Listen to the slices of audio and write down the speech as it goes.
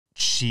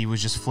she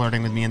was just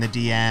flirting with me in the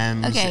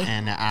DMs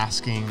and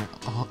asking.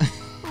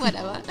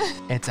 Whatever.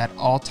 It's at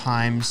all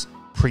times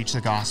preach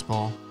the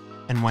gospel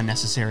and when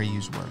necessary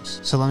use words.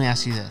 So let me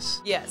ask you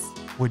this. Yes.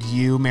 Would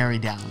you marry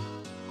down?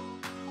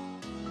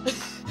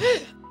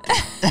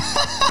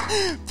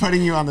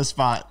 Putting you on the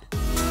spot.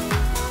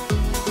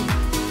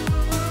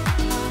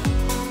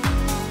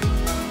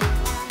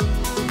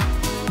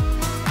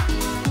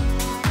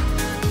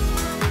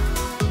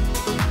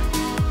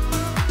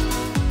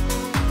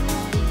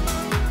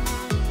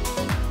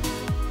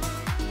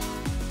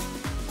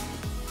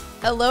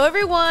 Hello,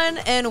 everyone,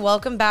 and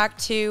welcome back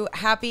to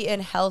Happy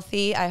and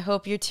Healthy. I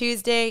hope your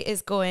Tuesday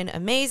is going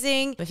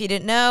amazing. If you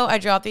didn't know, I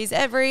drop these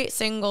every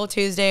single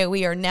Tuesday.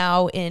 We are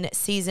now in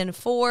season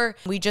 4.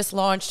 We just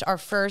launched our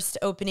first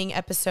opening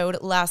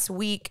episode last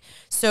week,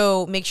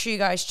 so make sure you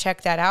guys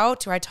check that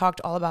out, where I talked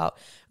all about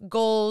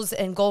goals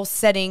and goal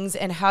settings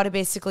and how to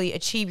basically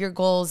achieve your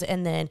goals.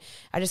 And then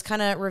I just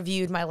kind of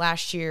reviewed my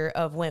last year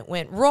of what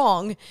went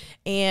wrong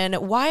and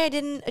why I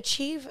didn't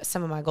achieve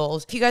some of my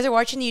goals. If you guys are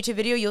watching the YouTube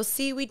video, you'll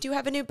see we do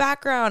have a new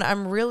background.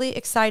 I'm really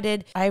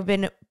excited. I've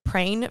been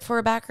praying for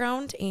a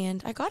background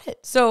and I got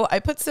it. So I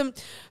put some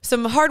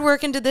hard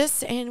work into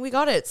this and we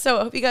got it. So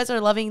I hope you guys are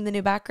loving the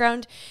new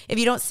background. If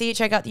you don't see it,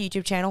 check out the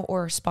YouTube channel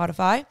or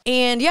Spotify.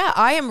 And yeah,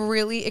 I am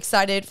really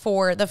excited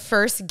for the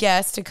first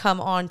guest to come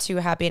on to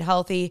Happy and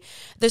Healthy.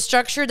 The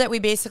structure that we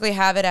basically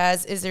have it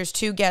as is there's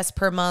 2 guests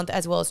per month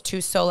as well as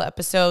 2 solo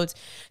episodes.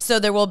 So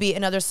there will be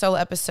another solo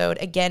episode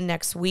again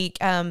next week.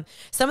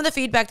 Some of the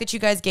feedback that you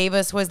guys gave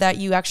us was that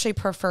you actually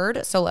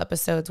preferred solo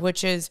episodes,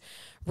 which is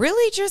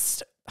really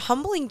just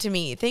humbling to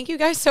me. Thank you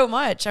guys so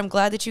much. I'm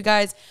glad that you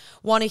guys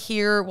want to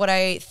hear what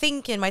I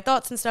think and my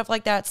thoughts and stuff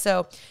like that.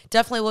 So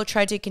definitely we'll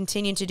try to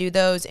continue to do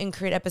those and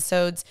create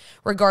episodes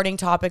regarding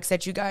topics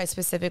that you guys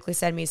specifically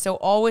send me. So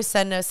always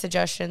send us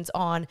suggestions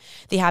on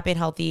the Happy and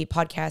Healthy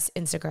podcast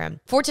Instagram.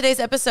 For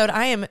today's episode,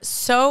 I am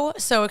so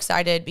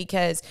excited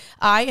because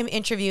I am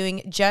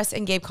interviewing Jess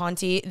and Gabe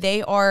Conte.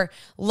 They are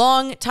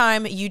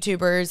longtime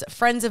YouTubers,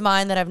 friends of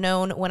mine that I've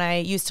known when I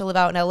used to live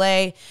out in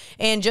LA,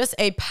 and just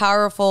a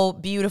powerful,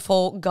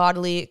 beautiful,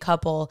 godly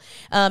couple.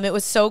 It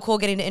was so cool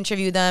getting to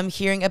interview them,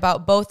 hearing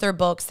about both their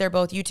books. They're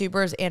both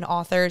YouTubers and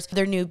authors,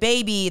 their new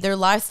baby, their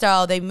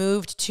lifestyle. They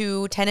moved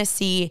to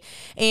Tennessee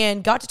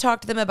and got to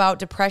talk to them about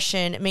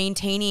depression,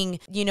 maintaining,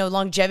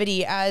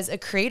 longevity as a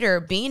creator,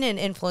 being an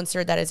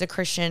influencer that is a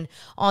Christian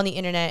on the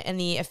internet and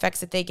the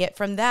effects that they get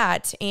from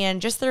that,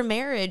 and just their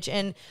marriage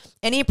and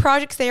any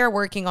projects they are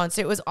working on.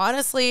 So it was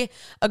honestly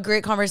a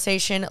great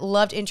conversation.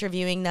 Loved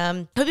interviewing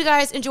them. Hope you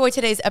guys enjoy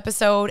today's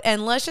episode,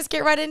 and let's just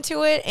get right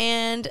into it.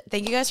 And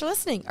thank you guys for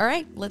listening. All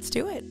right, let's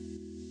do it.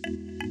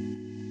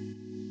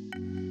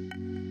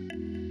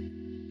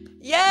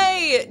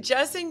 Yay!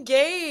 Jess and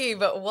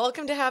Gabe,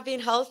 welcome to Happy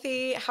and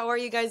Healthy. How are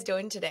you guys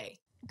doing today?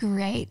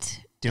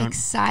 Great.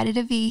 Excited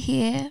to be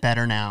here.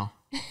 Better now.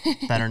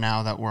 Better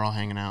now that we're all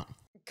hanging out.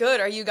 Good.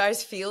 Are you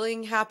guys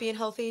feeling happy and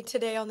healthy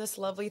today on this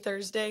lovely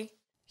Thursday?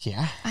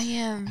 Yeah. I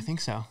am. I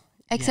think so.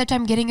 Except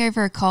I'm getting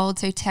over a cold,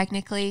 so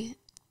technically,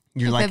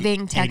 you're like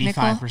being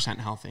technical, 85%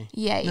 healthy.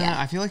 Yeah. No,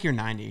 I feel like you're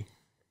 90.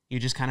 You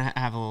just kind of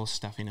have a little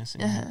stuffiness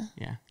in you.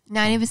 Yeah.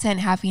 90%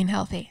 happy and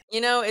healthy.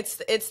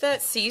 It's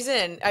that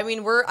season. I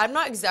mean, I'm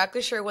not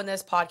exactly sure when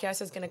this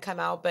podcast is going to come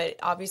out, but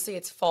obviously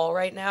it's fall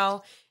right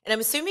now. And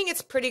I'm assuming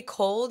it's pretty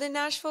cold in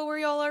Nashville where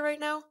y'all are right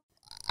now.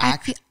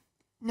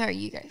 No,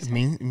 you guys.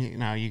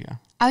 No, you go.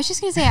 I was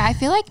just going to say, I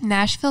feel like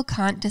Nashville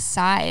can't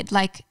decide.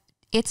 Like,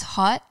 it's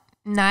hot,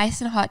 nice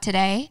and hot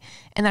today.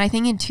 And then I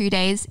think in 2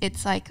 days,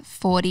 it's like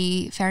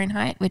 40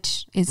 Fahrenheit,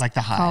 which is like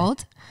the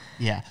cold.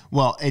 Yeah.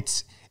 Well,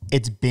 it's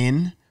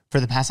been for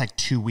the past like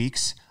 2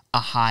 weeks, a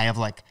high of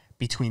like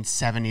between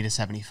 70 to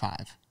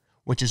 75,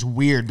 which is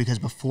weird because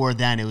before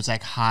then it was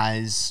like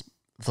highs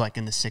of like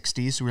in the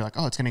 60s. So we were like,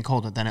 oh, it's getting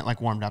colder. Then it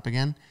like warmed up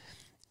again.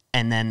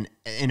 And then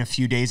in a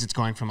few days, it's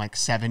going from like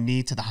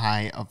 70 to the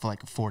high of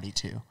like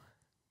 42.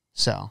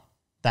 So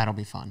that'll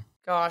be fun.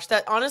 Gosh,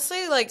 that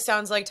honestly like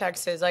sounds like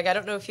Texas. Like, I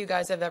don't know if you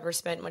guys have ever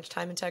spent much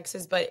time in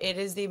Texas, but it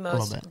is the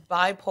most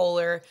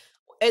bipolar.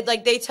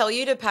 Like, they tell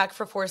you to pack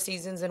for 4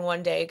 seasons in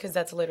one day because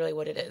that's literally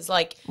what it is.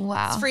 Like,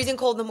 wow. It's freezing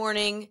cold in the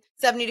morning,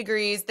 70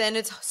 degrees, then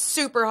it's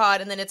super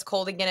hot, and then it's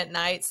cold again at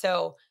night.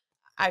 So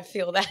I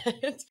feel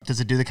that. Does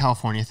it do the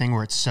California thing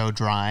where it's so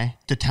dry,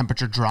 the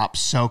temperature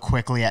drops so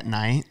quickly at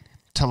night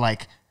to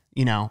like,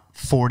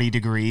 40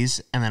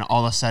 degrees, and then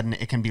all of a sudden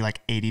it can be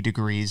like 80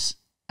 degrees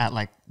at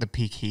like the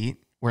peak heat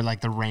where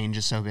like the range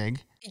is so big?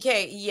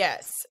 Okay,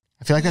 yes.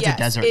 I feel like that's a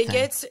desert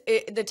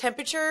thing. The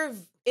temperature,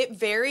 it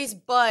varies,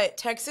 but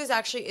Texas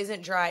actually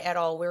isn't dry at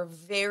all. We're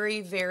very,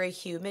 very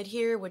humid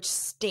here, which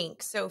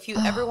stinks. So if you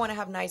ever want to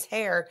have nice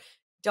hair,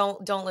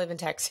 don't live in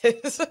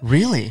Texas.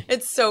 Really?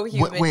 It's so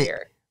humid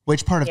here.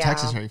 Which part of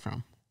Texas are you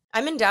from?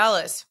 I'm in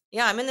Dallas.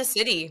 Yeah, I'm in the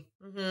city.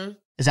 Mm-hmm.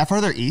 Is that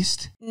further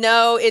east?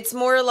 No, it's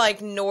more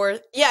like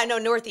north. Yeah, no,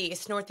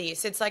 northeast.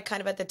 It's like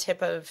kind of at the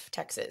tip of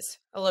Texas,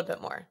 a little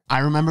bit more. I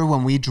remember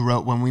when we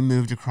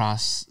moved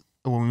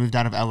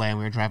out of LA and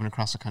we were driving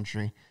across the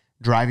country,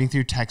 driving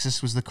through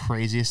Texas was the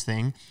craziest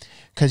thing.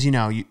 Cause you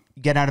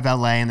get out of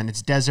LA and then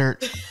it's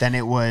desert. Then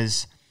it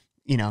was,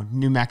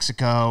 New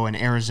Mexico and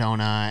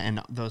Arizona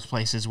and those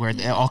places where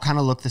they all kind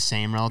of look the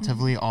same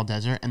relatively, all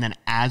desert. And then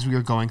as we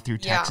were going through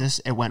Texas,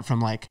 it went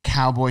from like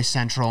cowboy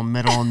central,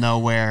 middle of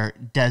nowhere,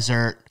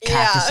 desert,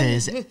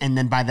 cactuses. And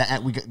then by the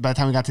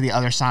time we got to the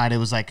other side, it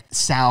was like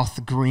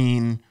south,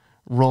 green,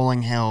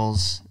 rolling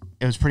hills.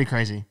 It was pretty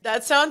crazy.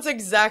 That sounds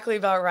exactly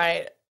about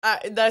right.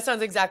 That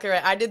sounds exactly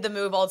right. I did the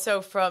move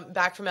also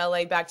back from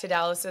LA back to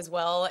Dallas as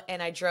well.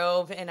 And I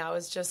drove and I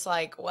was just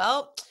like,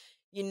 well,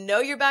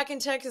 you're back in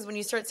Texas when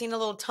you start seeing a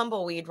little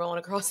tumbleweed rolling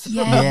across the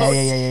road.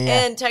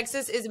 Yeah. And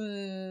Texas is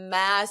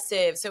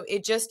massive. So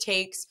it just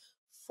takes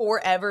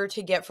forever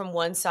to get from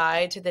one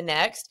side to the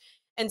next.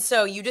 And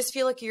so you just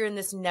feel like you're in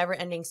this never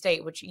ending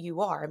state, which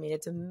you are. I mean,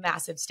 it's a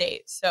massive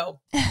state.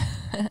 So,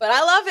 but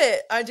I love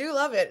it. I do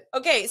love it.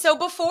 Okay. So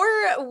before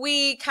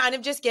we kind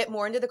of just get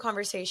more into the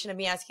conversation of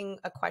me asking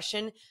a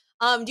question,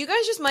 do you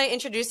guys just mind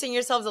introducing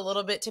yourselves a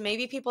little bit to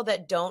maybe people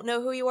that don't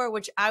know who you are,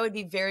 which I would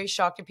be very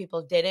shocked if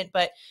people didn't,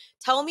 but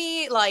tell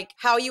me like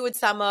how you would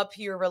sum up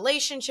your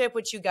relationship,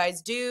 what you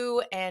guys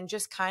do, and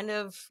just kind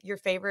of your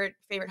favorite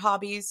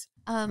hobbies.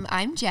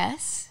 I'm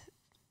Jess.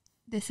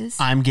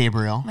 I'm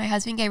Gabriel. My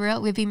husband,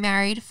 Gabriel. We've been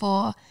married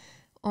for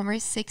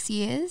almost 6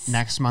 years.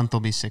 Next month will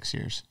be 6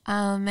 years.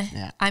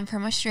 I'm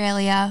from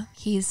Australia.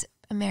 He's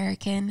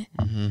American.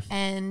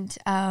 And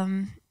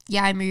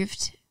I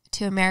moved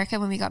to America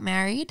when we got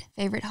married.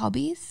 Favorite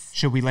hobbies?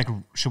 Should we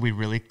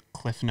really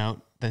cliff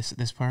note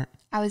this part?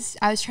 I was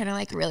trying to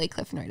like really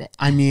cliff note it.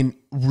 I mean,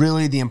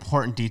 really the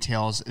important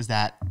details is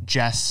that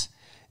Jess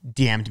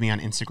DM'd me on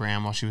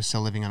Instagram while she was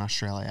still living in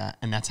Australia,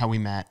 and that's how we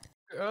met.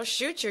 Girl,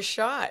 shoot your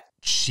shot.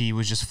 She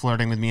was just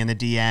flirting with me in the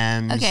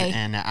DMs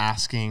and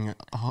asking.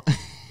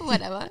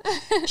 Whatever.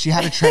 She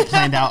had a trip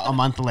planned out a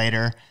month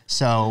later.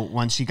 So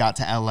once she got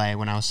to LA,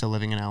 when I was still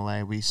living in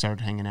LA, we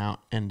started hanging out.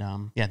 And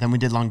then we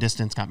did long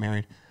distance, got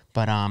married.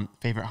 But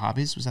favorite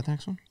hobbies, was that the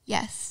next one?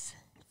 Yes.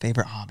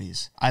 Favorite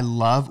hobbies.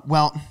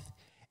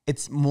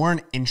 It's more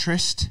an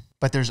interest,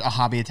 but there's a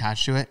hobby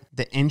attached to it.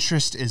 The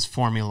interest is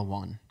Formula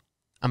One.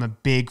 I'm a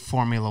big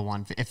Formula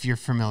One, if you're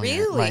familiar.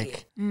 Really?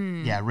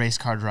 Race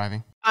car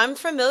driving. I'm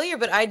familiar,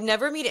 but I'd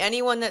never meet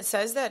anyone that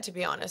says that, to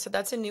be honest. So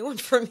that's a new one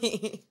for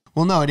me.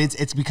 Well, no,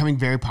 it's becoming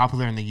very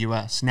popular in the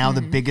U.S. Now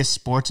the biggest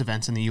sports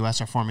events in the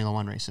U.S. are Formula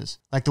One races.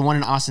 Like the one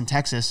in Austin,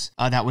 Texas,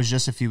 that was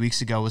just a few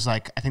weeks ago, was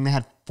like, I think they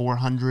had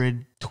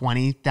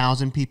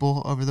 420,000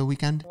 people over the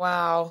weekend.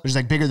 Wow. Which is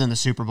like bigger than the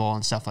Super Bowl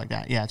and stuff like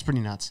that. Yeah, it's pretty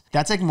nuts.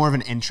 That's like more of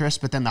an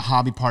interest, but then the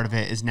hobby part of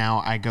it is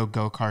now I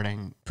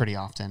go-karting pretty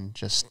often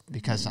just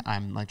because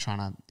I'm like trying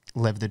to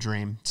live the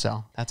dream.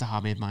 So that's a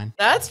hobby of mine.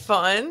 That's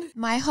fun.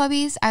 My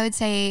hobbies, I would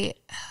say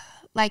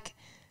like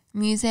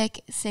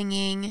music,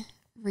 singing,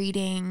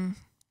 reading,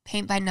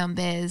 paint by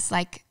numbers,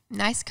 like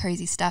nice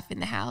cozy stuff in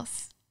the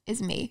house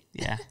is me.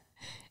 Yeah.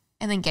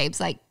 And then Gabe's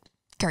like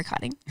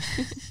go-karting.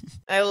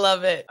 I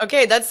love it.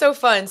 Okay, that's so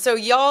fun. So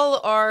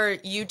y'all are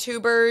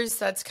YouTubers.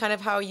 That's kind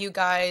of how you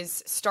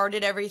guys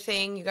started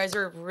everything. You guys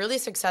are really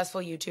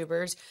successful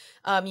YouTubers.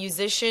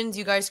 Musicians,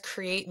 you guys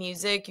create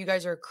music. You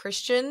guys are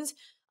Christians.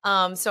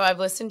 So I've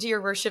listened to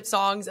your worship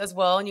songs as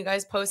well, and you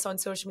guys post on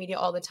social media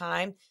all the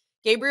time.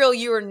 Gabriel,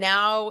 you are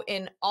now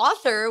an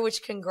author,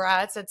 which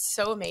congrats. That's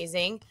so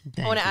amazing.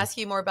 I want to ask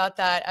you more about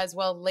that as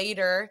well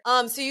later.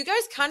 So you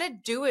guys kind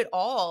of do it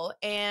all,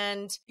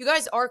 and you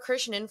guys are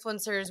Christian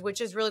influencers,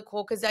 which is really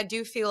cool because I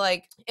do feel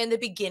like in the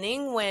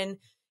beginning when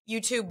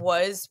YouTube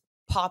was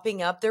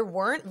popping up, there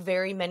weren't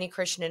very many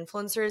Christian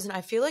influencers, and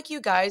I feel like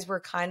you guys were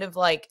kind of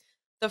like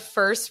the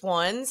first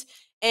ones,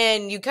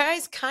 and you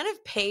guys kind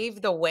of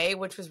paved the way,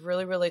 which was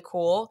really, really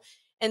cool.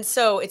 And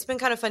so it's been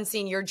kind of fun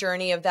seeing your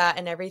journey of that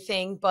and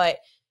everything. But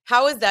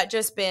how has that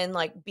just been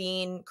like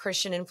being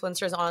Christian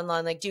influencers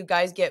online? Like, do you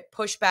guys get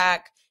pushback?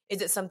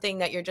 Is it something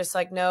that you're just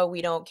like, no,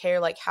 we don't care?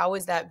 Like, how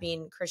is that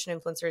being Christian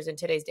influencers in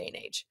today's day and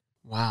age?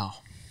 Wow.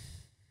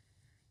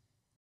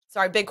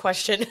 Sorry, big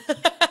question.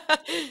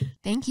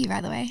 Thank you,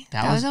 by the way.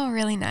 That was all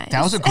really nice.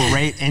 That was a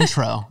great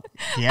intro.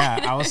 Yeah,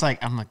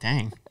 I'm like,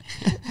 dang.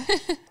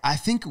 I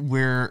think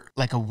we're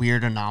like a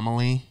weird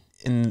anomaly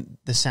in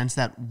the sense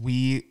that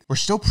we're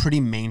still pretty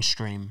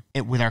mainstream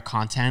with our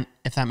content,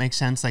 if that makes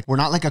sense. Like, we're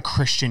not like a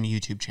Christian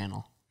YouTube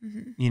channel,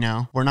 you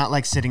know? We're not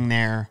like sitting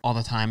there all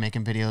the time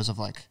making videos of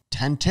like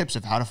 10 tips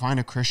of how to find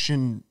a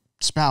Christian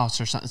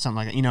spouse or something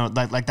like that. You know,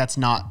 like that's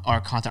not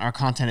our content. Our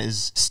content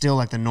is still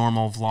like the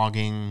normal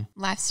vlogging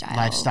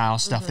lifestyle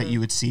stuff that you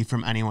would see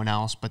from anyone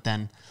else. But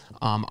then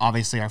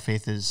obviously our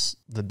faith is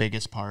the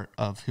biggest part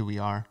of who we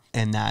are,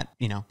 and that,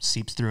 you know,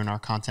 seeps through in our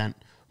content,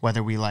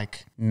 whether we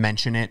like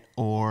mention it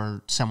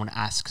or someone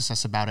asks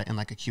us about it in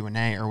like a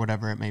Q&A or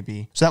whatever it may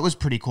be. So that was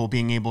pretty cool,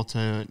 being able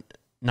to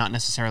not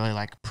necessarily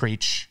like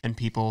preach and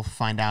people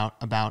find out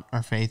about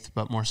our faith,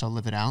 but more so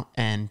live it out,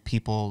 and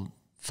people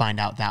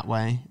find out that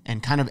way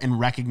and kind of and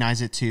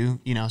recognize it too.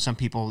 You know, some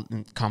people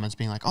in comments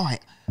being like, oh,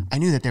 I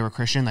knew that they were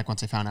Christian, like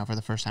once they found out for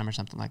the first time or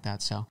something like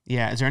that. So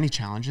yeah, is there any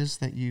challenges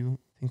that you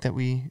think that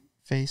we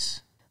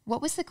face?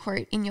 what was the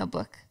quote in your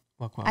book?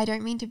 What quote? I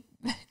don't mean to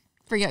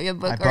bring up your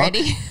book My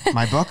already. Book?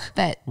 My book?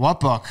 But what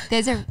book?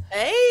 There's a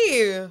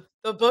Hey,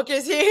 the book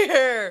is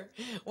here.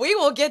 We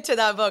will get to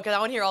that book because I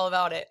want to hear all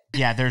about it.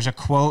 Yeah, there's a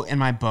quote in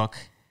my book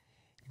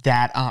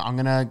that I'm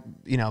gonna,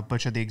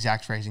 butcher the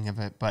exact phrasing of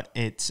it, but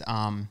it's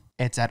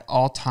at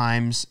all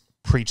times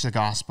preach the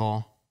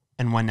gospel,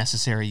 and when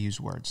necessary, use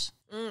words.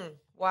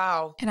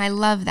 Wow. And I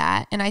love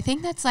that. And I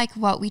think that's like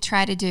what we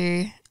try to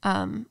do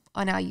on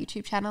our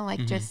YouTube channel,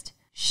 like just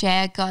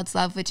share God's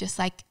love with just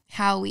like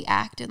how we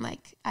act and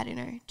like, I don't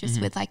know,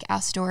 just with like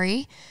our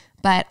story.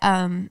 But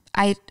I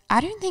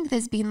don't think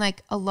there's been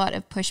like a lot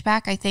of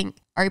pushback. I think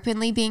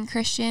openly being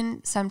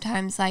Christian,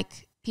 sometimes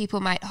like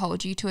people might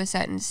hold you to a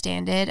certain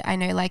standard. I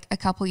know like a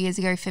couple years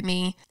ago for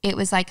me, it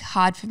was like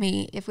hard for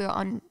me if we were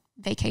on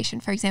vacation,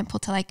 for example,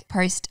 to like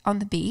post on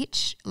the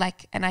beach,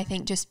 like, and I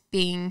think just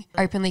being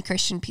openly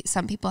Christian,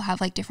 some people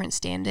have like different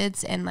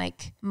standards and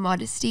like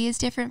modesty is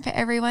different for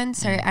everyone.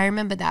 So I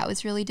remember that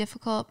was really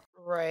difficult.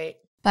 Right.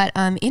 But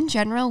in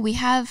general, we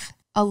have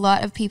a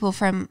lot of people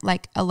from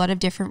like a lot of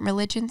different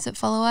religions that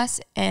follow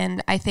us.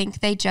 And I think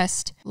they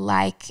just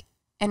like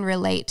and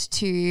relate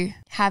to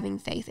having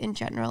faith in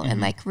general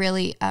and like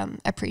really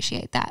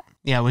appreciate that.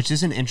 Yeah, which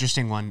is an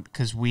interesting one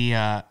because we,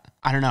 I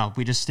don't know,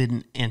 we just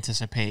didn't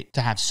anticipate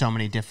to have so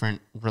many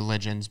different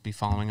religions be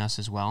following us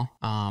as well.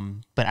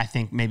 But I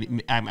think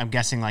maybe, I'm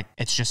guessing like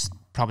it's just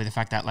probably the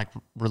fact that like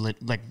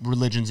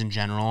religions in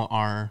general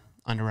are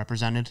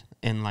underrepresented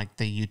in like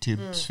the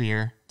YouTube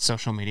sphere,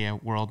 social media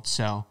world.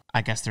 So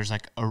I guess there's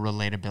like a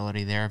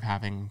relatability there of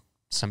having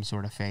some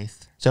sort of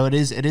faith. So it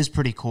is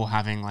pretty cool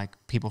having like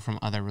people from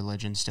other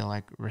religions still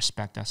like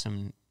respect us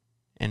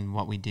and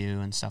what we do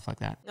and stuff like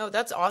that. No,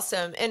 that's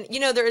awesome. And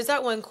there is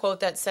that one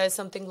quote that says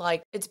something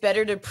like, it's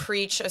better to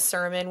preach a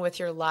sermon with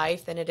your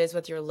life than it is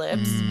with your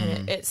lips.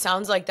 And it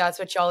sounds like that's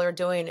what y'all are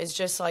doing, is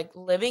just like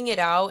living it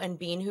out and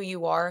being who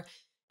you are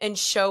and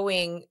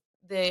showing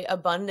the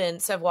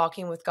abundance of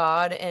walking with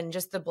God and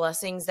just the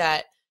blessings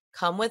that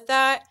come with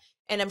that.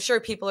 And I'm sure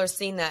people are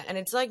seeing that. And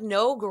it's like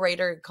no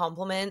greater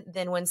compliment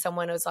than when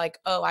someone was like,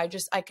 oh, I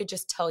could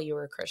just tell you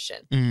were a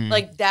Christian.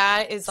 Like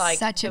that is like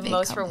Such a the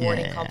most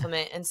rewarding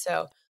compliment. And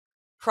so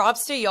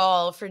props to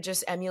y'all for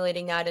just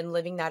emulating that and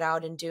living that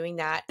out and doing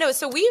that. No,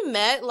 so we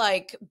met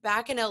like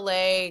back in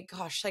LA,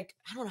 gosh, like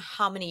I don't know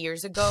how many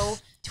years ago.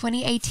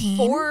 2018.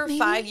 4 or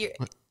 5 years.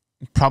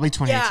 Probably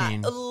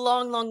 2018. Yeah, a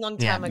long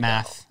time ago.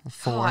 Math.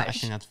 4. Gosh. I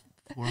think that's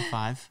 4 or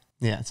 5.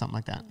 Yeah, something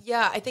like that.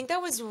 Yeah, I think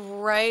that was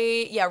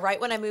right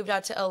when I moved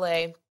out to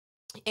LA.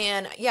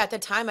 And yeah, at the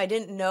time I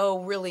didn't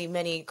know really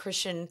many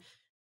Christian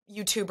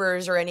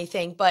YouTubers or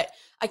anything, but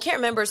I can't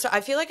remember. So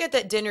I feel like at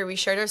that dinner we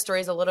shared our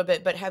stories a little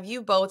bit, but have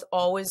you both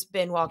always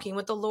been walking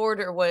with the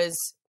Lord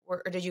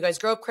or did you guys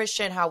grow up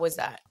Christian? How was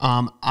that?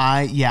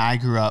 I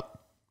grew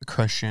up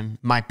Christian.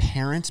 My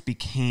parents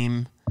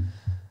became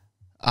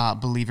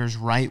believers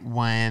right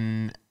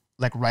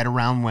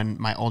around when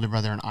my older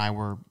brother and I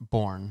were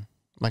born.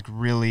 Like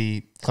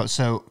really close.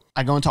 So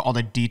I go into all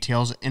the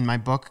details in my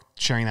book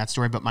sharing that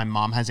story, but my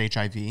mom has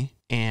HIV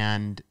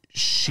and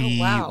she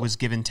was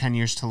given 10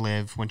 years to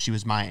live when she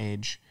was my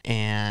age.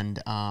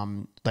 And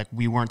like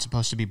we weren't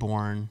supposed to be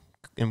born.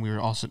 And we were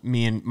also,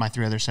 me and my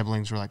 3 other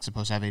siblings were like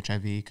supposed to have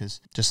HIV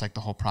because just like the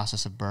whole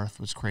process of birth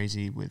was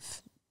crazy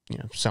with,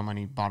 so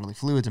many bodily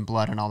fluids and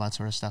blood and all that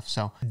sort of stuff.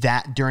 So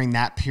that during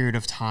that period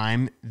of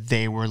time,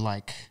 they were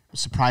like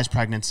surprise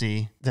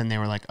pregnancy. Then they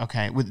were like,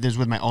 okay, this was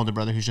with my older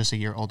brother who's just a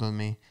year older than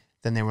me.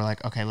 Then they were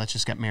like, okay, let's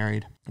just get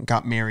married.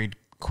 Got married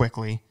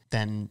quickly.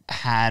 Then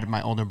had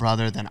my older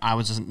brother. Then I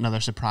was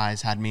another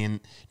surprise, had me. And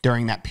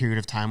during that period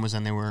of time was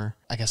when they were,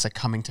 I guess, like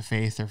coming to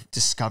faith or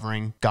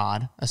discovering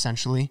God,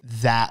 essentially.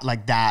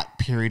 That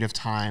period of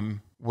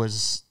time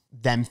was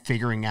them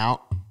figuring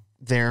out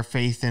their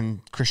faith in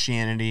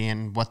Christianity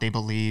and what they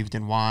believed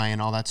and why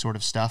and all that sort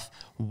of stuff,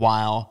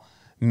 while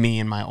me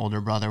and my older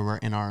brother were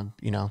in our,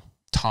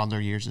 toddler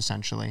years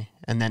essentially.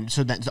 And then,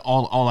 so that's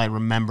all I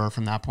remember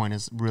from that point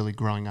is really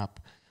growing up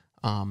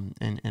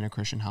in a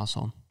Christian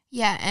household.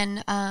 Yeah.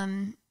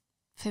 And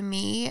for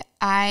me,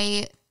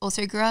 I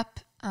also grew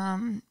up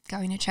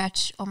going to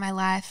church all my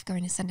life,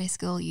 going to Sunday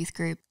school, youth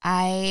group.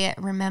 I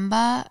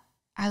remember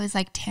I was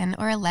like 10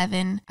 or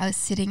 11. I was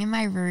sitting in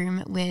my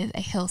room with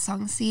a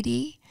Hillsong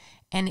CD.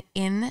 And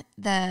in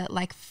the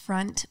like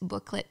front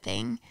booklet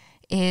thing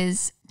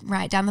is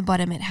right down the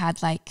bottom, it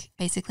had like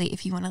basically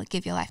if you want to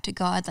give your life to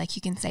God, like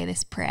you can say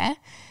this prayer.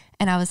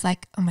 And I was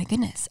like, oh my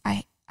goodness,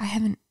 I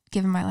haven't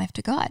given my life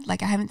to God.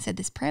 Like I haven't said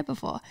this prayer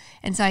before.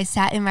 And so I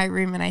sat in my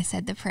room and I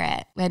said the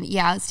prayer when,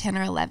 I was 10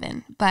 or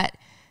 11. But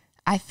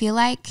I feel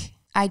like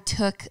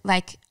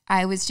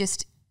I was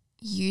just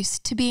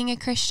used to being a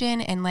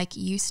Christian and like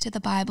used to the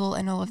Bible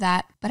and all of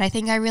that. But I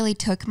think I really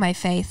took my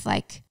faith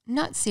like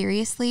not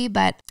seriously,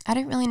 but I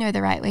don't really know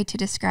the right way to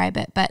describe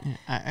it. But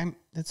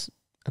that's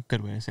a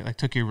good way to say it. Like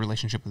took your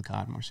relationship with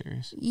God more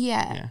serious.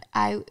 Yeah.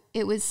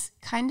 It was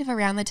kind of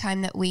around the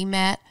time that we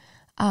met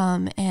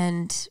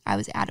and I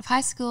was out of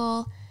high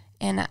school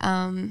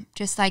and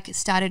just like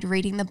started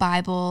reading the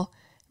Bible,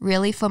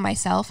 really for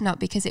myself, not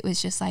because it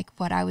was just like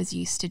what I was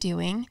used to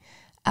doing.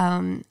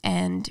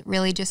 And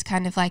really just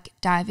kind of like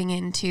diving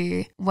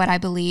into what I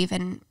believe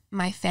in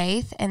my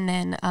faith. And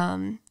then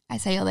I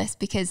say all this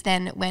because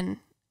then when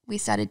we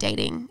started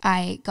dating,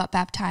 I got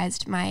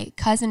baptized. My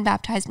cousin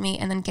baptized me,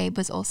 and then Gabe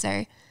was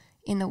also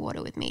in the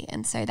water with me.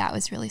 And so that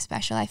was really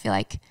special. I feel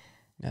like.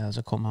 Yeah, that was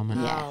a cool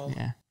moment. Wow.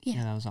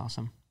 Yeah, that was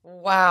awesome.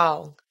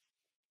 Wow.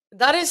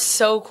 That is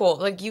so cool.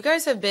 Like, you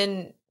guys have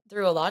been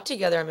through a lot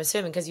together, I'm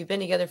assuming, because you've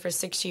been together for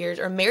 6 years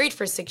or married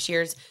for 6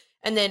 years.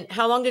 And then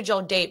how long did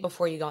y'all date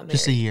before you got married?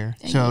 Just a year.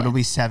 So it'll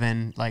be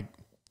 7, like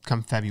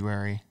come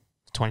February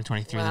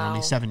 2023. Wow. Then it'll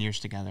be 7 years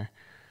together.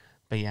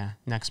 But yeah,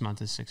 next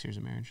month is 6 years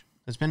of marriage.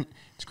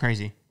 It's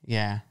crazy.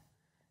 Yeah.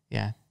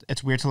 Yeah.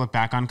 It's weird to look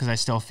back on because I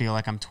still feel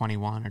like I'm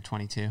 21 or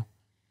 22.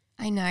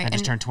 I know. I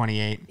just turned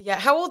 28. Yeah.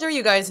 How old are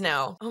you guys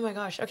now? Oh my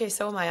gosh. Okay,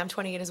 so am I. I'm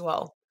 28 as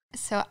well.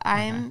 So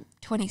I'm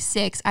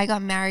 26. I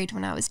got married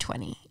when I was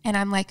 20. And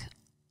I'm like,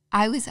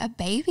 I was a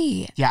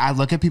baby. Yeah, I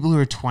look at people who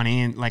are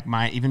 20 and like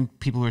even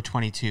people who are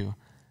 22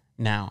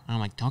 now. And I'm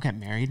like, don't get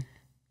married.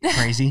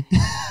 Crazy.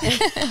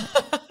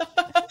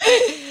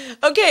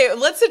 Okay,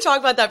 let's talk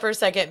about that for a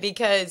second,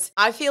 because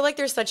I feel like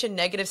there's such a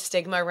negative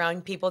stigma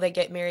around people that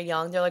get married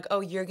young. They're like, oh,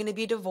 you're going to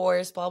be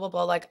divorced, blah, blah,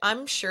 blah. Like,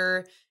 I'm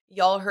sure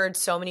y'all heard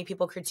so many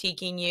people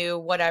critiquing you,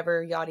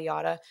 whatever, yada,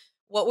 yada.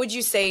 What would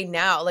you say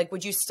now? Like,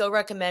 would you still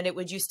recommend it?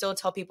 Would you still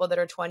tell people that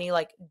are 20,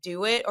 like,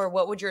 do it? Or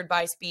what would your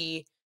advice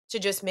be to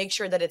just make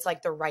sure that it's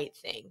like the right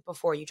thing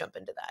before you jump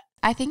into that?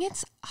 I think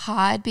it's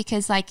hard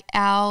because like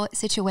our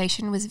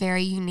situation was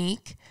very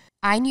unique.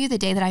 I knew the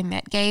day that I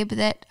met Gabe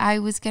that I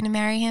was going to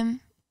marry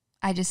him.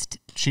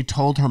 She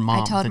told her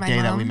mom told the my day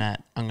that mom. we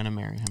met, I'm going to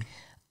marry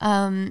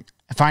him.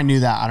 If I knew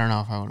that, I don't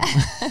know if I would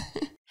have.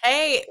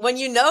 Hey, when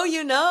you know,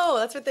 you know.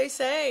 That's what they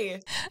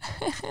say.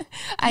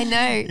 I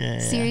know, Yeah.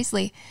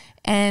 seriously.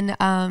 And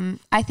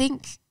I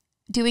think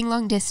doing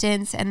long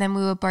distance, and then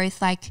we were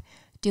both like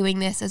doing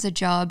this as a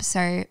job.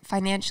 So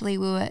financially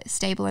we were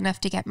stable enough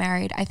to get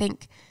married. I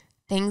think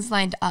things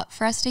lined up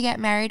for us to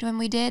get married when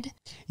we did.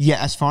 Yeah,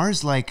 as far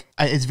as like,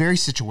 it's very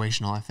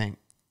situational, I think.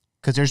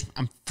 Because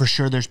I'm for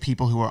sure there's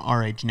people who are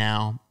our age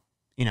now,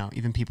 you know,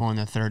 even people in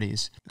their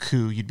 30s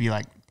who you'd be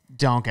like,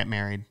 don't get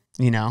married,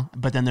 you know?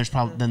 But then there's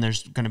then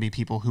there's going to be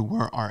people who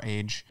were our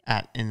age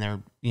in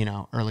their, you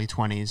know, early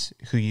 20s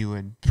who you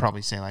would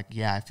probably say like,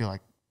 yeah, I feel like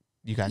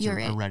you guys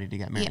are ready to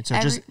get married. Yeah,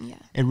 So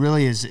it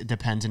really is, it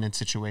depends, and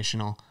it's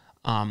situational.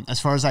 As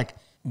far as like,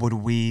 would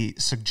we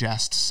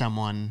suggest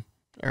someone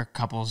or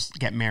couples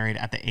get married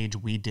at the age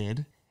we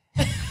did?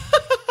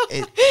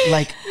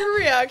 Like, Your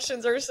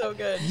reactions are so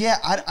good. yeah,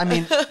 I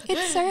mean,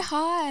 It's so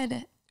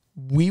hard.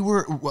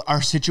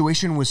 our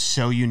situation was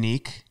so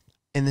unique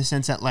in the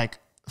sense that like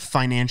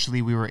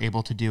financially we were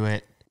able to do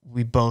it.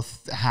 We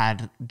both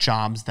had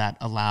jobs that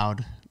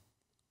allowed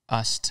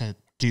us to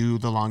do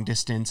the long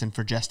distance and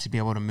for Jess to be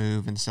able to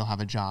move and still have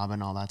a job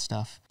and all that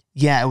stuff.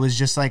 Yeah, it was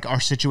just like our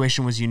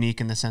situation was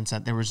unique in the sense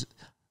that there was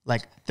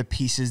like the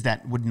pieces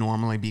that would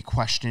normally be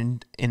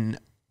questioned in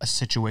a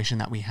situation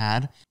that we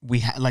had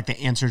like the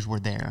answers were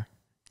there,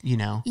 you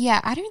know? Yeah,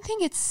 I don't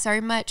think it's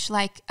so much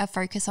like a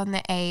focus on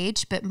the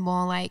age, but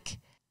more like,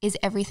 is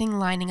everything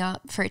lining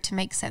up for it to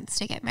make sense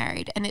to get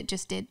married? And it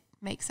just did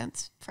make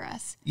sense for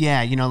us.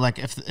 Yeah, you know, like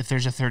if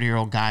there's a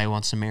 30-year-old guy who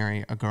wants to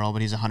marry a girl,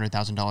 but he's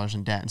 $100,000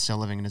 in debt and still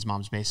living in his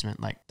mom's basement,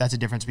 like that's a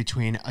difference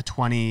between a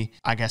 21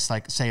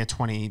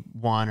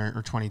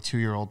 or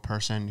 22-year-old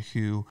person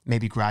who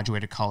maybe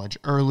graduated college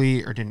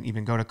early or didn't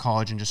even go to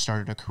college and just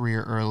started a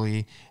career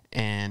early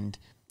and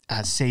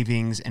has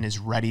savings and is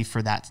ready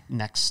for that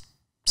next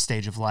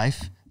stage of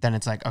life. Then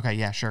it's like, okay,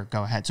 yeah, sure,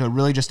 go ahead. So it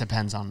really just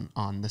depends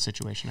on the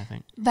situation, I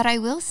think. But I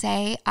will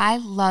say, I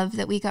love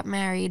that we got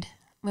married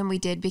when we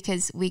did,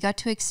 because we got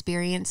to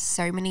experience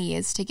so many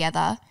years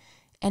together,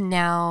 and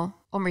now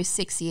almost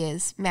 6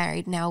 years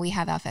married. Now we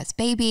have our first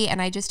baby, and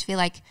I just feel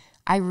like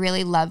I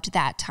really loved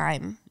that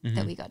time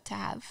that we got to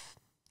have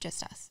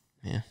just us.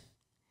 Yeah.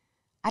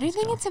 I don't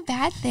think it's a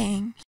bad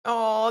thing.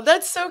 Oh,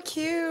 that's so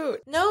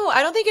cute. No,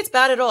 I don't think it's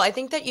bad at all. I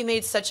think that you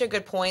made such a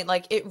good point.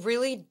 Like, it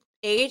really,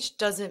 age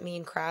doesn't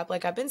mean crap.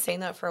 Like, I've been saying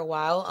that for a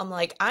while. I'm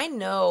like, I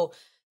know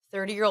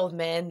 30-year-old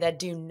men that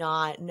do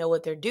not know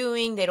what they're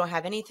doing. They don't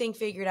have anything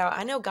figured out.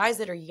 I know guys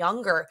that are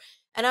younger,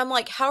 and I'm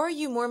like, how are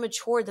you more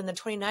mature than the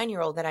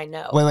 29-year-old that I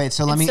know? Wait.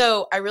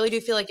 So I really do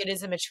feel like it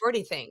is a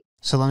maturity thing.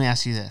 So let me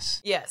ask you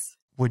this. Yes.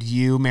 Would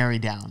you marry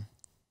down?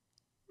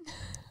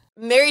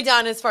 Marry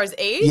down as far as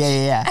age?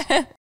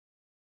 Yeah.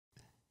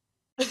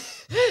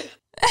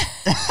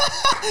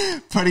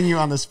 Putting you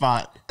on the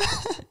spot.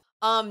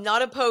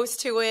 Not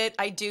opposed to it.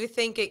 I do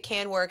think it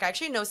can work. I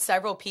actually know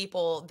several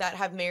people that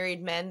have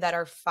married men that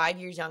are 5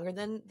 years younger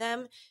than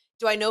them.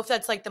 Do I know if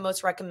that's like the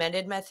most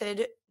recommended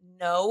method?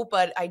 No,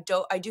 but I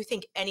do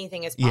think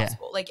anything is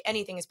possible. Yeah. Like,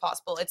 anything is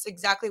possible. It's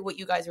exactly what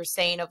you guys were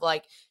saying of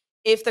like,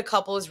 if the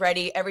couple is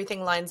ready,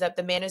 everything lines up,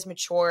 the man is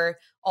mature,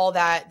 all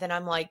that, then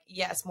I'm like,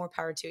 yes, more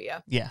power to you.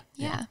 Yeah.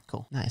 Yeah.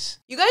 Cool. Nice.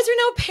 You guys are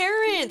now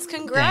parents.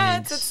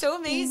 Congrats. Thanks. That's so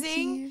Thank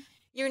amazing. you.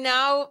 You're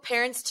now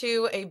parents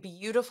to a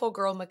beautiful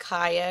girl,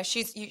 Micaiah.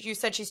 You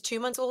said she's 2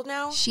 months old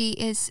now? She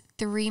is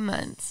 3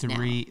 months now.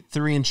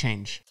 Three and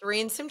change.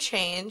 3 and some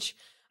change.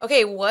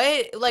 Okay,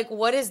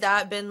 what has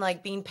that been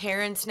like being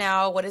parents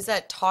now? What has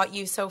that taught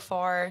you so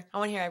far? I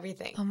want to hear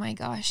everything. Oh my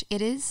gosh,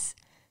 it is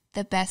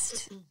the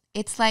best.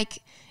 It's like,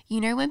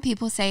 when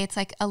people say it's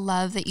like a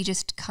love that you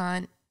just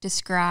can't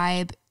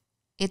describe,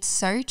 it's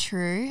so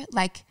true.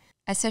 Like,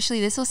 especially,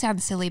 this will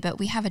sound silly, but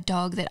we have a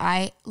dog that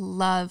I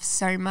love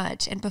so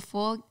much. And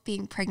before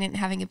being pregnant and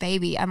having a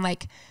baby, I'm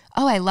like,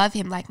 oh, I love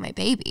him like my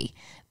baby.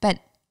 But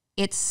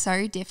it's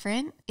so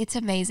different. It's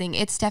amazing.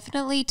 It's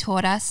definitely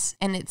taught us,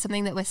 and it's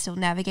something that we're still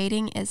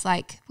navigating, is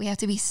like we have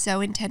to be so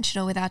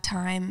intentional with our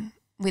time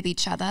with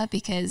each other,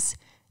 because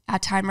our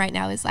time right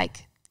now is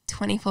like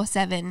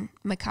 24/7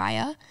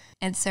 Micaiah.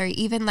 And so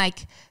even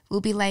like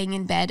we'll be laying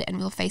in bed and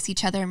we'll face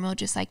each other and we'll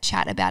just like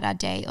chat about our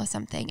day or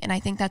something. And I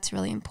think that's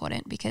really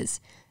important, because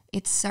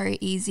it's so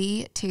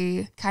easy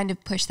to kind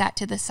of push that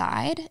to the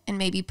side and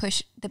maybe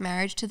push the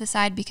marriage to the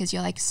side because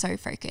you're like so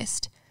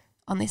focused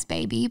on this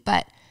baby.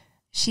 But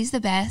she's the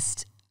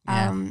best.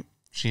 Yeah,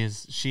 she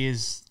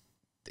is.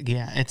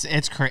 Yeah,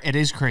 it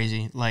is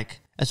crazy. Like,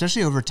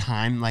 especially over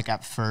time, like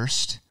at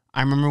first,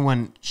 I remember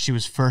when she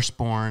was first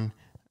born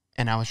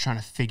and I was trying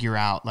to figure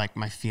out like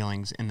my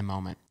feelings in the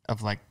moment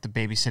of like the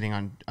baby sitting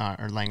on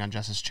or laying on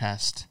Jess's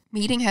chest.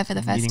 Meeting her for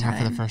the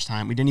first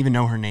time. We didn't even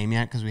know her name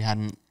yet because we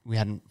hadn't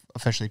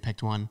officially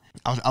picked one.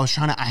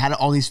 I had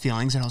all these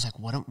feelings and I was like,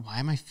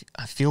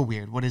 I feel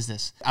weird. What is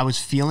this? I was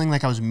feeling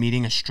like I was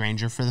meeting a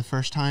stranger for the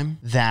first time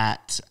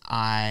that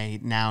I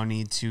now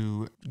need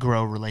to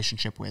grow a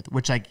relationship with,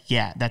 which like,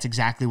 yeah, that's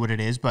exactly what it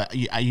is. But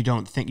you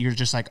don't think, you're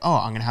just like, oh,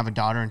 I'm going to have a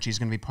daughter and she's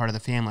going to be part of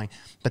the family.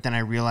 But then I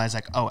realized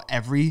like, oh,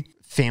 every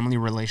family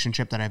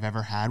relationship that I've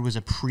ever had was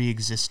a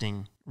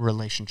pre-existing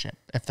relationship,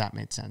 if that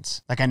made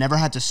sense. Like I never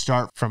had to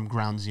start from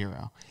ground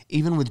zero.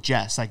 Even with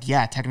Jess, like,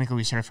 yeah, technically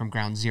we started from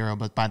ground zero,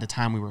 but by the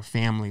time we were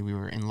family, we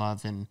were in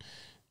love and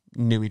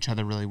knew each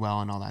other really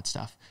well and all that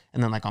stuff.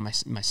 And then like all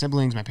my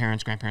siblings, my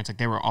parents, grandparents, like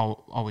they were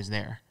always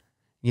there,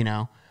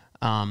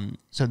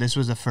 So this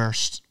was the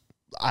first,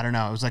 I don't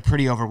know, it was like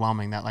pretty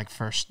overwhelming that like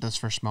those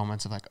first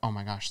moments of like, oh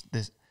my gosh,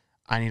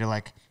 I need to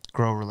like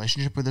grow a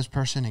relationship with this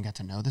person and get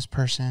to know this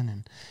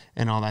person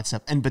and all that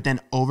stuff. But then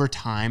over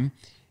time,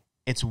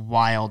 it's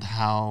wild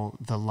how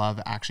the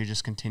love actually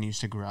just continues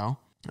to grow.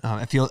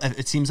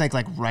 It seems like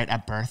right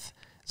at birth,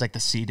 it's like the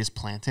seed is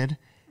planted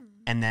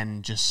and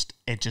then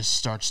it just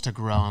starts to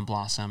grow and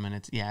blossom. And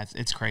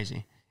it's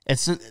crazy.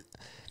 It's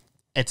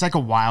like a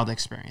wild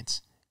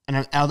experience.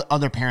 And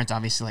other parents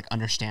obviously like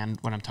understand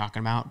what I'm talking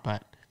about,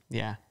 but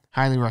yeah,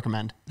 highly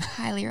recommend.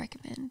 Highly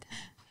recommend.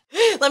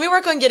 Let me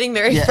work on getting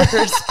married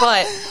first,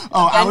 but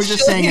I was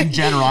just saying in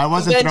general. I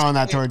wasn't throwing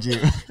that towards you.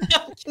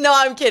 No,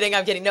 I'm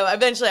kidding. No,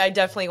 eventually I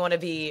definitely want to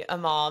be a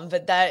mom,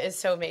 but that is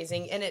so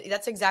amazing. And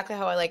that's exactly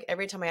how I like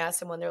every time I ask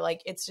someone, they're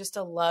like, it's just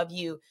a love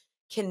you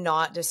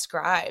cannot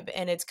describe.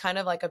 And it's kind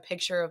of like a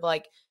picture of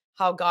like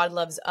how God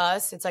loves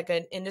us. It's like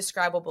an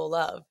indescribable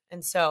love.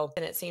 And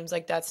it seems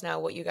like that's now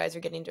what you guys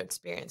are getting to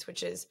experience,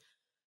 which is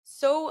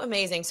so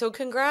amazing. So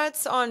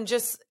congrats on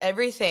just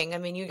everything. I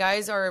mean, you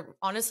guys are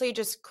honestly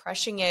just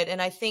crushing it.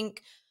 And I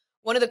think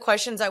one of the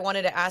questions I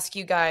wanted to ask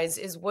you guys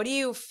is, what do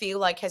you feel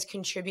like has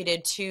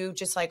contributed to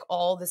just like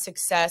all the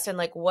success, and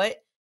like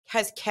what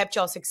has kept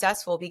y'all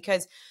successful?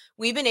 Because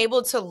we've been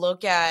able to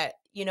look at,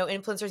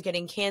 influencers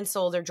getting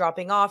canceled or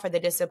dropping off, or they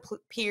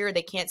disappear,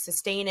 they can't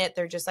sustain it.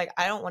 They're just like,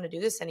 I don't want to do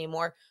this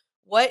anymore.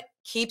 What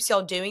keeps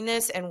y'all doing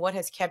this, and what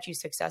has kept you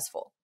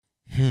successful?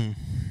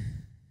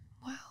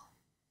 Wow.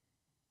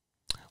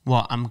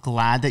 Well, I'm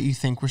glad that you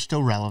think we're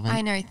still relevant.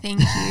 I know. Thank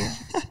you.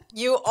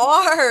 You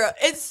are.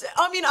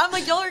 I'm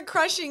like, y'all are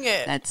crushing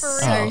it. That's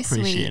so appreciate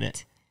sweet.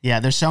 It.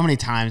 Yeah, there's so many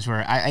times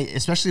where I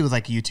especially with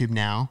like YouTube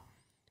now,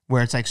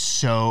 where it's like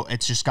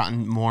it's just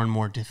gotten more and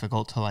more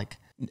difficult to like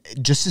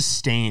just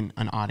sustain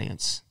an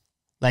audience.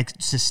 Like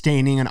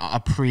sustaining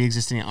a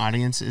pre-existing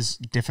audience is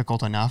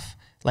difficult enough.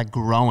 Like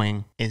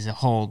growing is a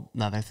whole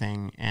nother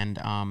thing. And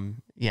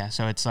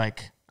so it's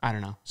like, I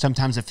don't know.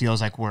 Sometimes it feels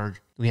like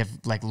we have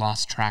like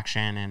lost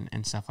traction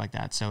and stuff like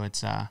that. So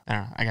it's I don't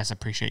know. I guess I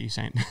appreciate you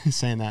saying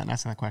that and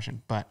asking that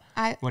question. But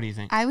what do you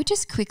think? I would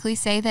just quickly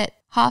say that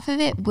half of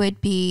it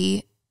would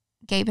be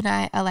Gabe and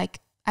I are like,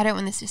 I don't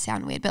want this to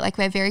sound weird, but like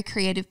we're very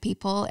creative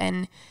people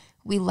and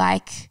we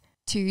like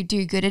to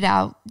do good at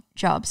our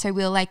job. So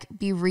we'll like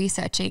be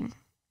researching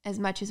as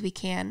much as we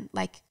can,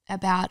 like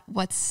about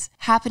what's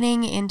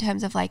happening in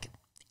terms of like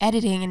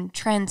editing and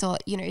trends or,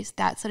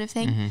 that sort of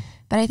thing. Mm-hmm.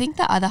 But I think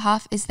the other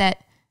half is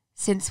that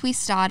since we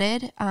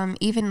started,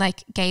 even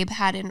like Gabe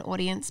had an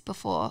audience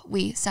before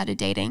we started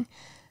dating,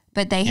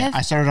 but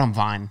I started on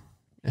Vine,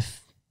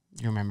 if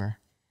you remember.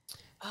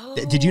 Oh,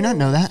 did you not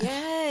know that?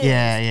 Yes.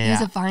 Yeah. He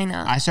was a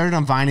Viner. I started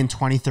on Vine in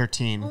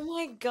 2013. Oh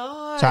my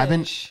gosh. So I've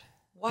been,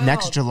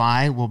 next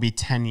July will be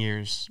 10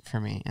 years for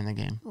me in the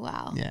game.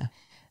 Wow. Yeah.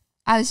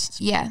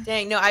 Yeah.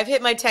 Dang, no, I've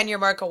hit my 10-year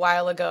mark a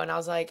while ago, and I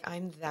was like,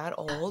 I'm that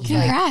old.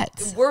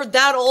 Congrats. Like, we're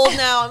that old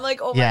now. I'm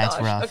like, oh my It's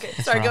gosh. rough. Okay,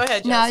 It's sorry, rough. go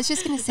ahead, Jess. No, I was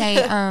just gonna say,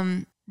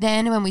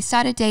 then when we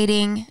started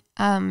dating,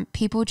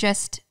 people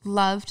just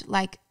loved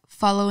like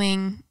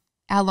following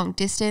our long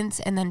distance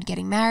and then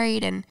getting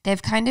married, and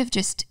they've kind of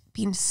just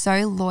been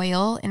so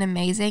loyal and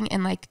amazing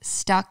and like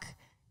stuck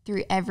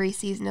through every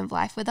season of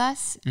life with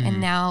us. And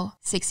now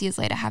 6 years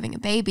later having a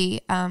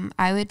baby,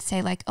 I would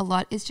say like a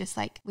lot is just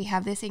like we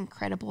have this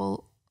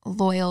incredible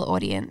loyal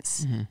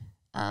audience.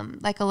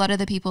 Like a lot of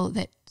the people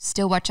that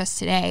still watch us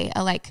today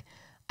are like,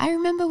 I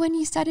remember when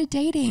you started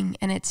dating,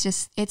 and it's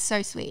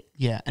so sweet.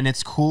 Yeah. And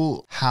it's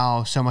cool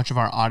how so much of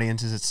our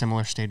audience is at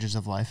similar stages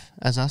of life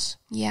as us.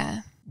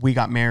 Yeah. We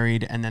got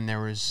married, and then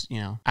there was,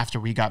 after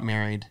we got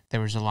married, there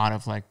was a lot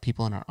of like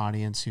people in our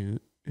audience who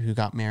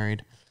got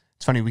married.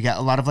 It's funny, we got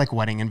a lot of like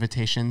wedding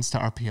invitations to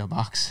our PO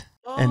box,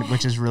 and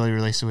which is really,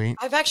 really sweet.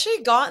 I've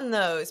actually gotten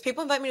those.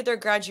 People invite me to their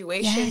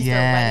graduations, Yeah.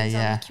 their weddings. Yeah.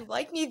 I'm like, you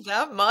like me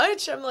that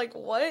much? I'm like,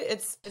 what?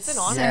 It's an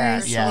honor. Yeah,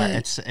 for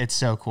yeah, sure. it's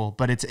so cool.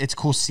 But it's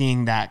cool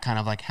seeing that kind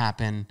of like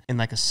happen in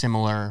like a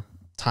similar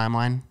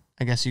timeline,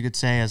 I guess you could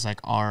say, as like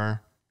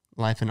our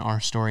life and our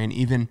story. And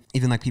even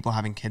like people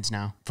having kids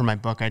now. For my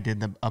book, I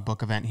did a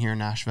book event here in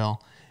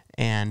Nashville,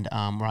 and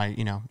where I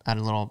had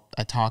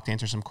a talk to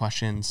answer some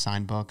questions,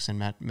 signed books, and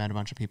met a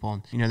bunch of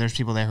people. And there's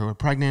people there who were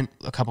pregnant.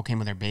 A couple came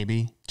with their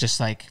baby, just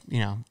like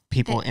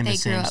people in the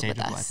same stage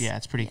of life. Yeah,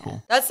 it's pretty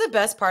cool. That's the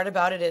best part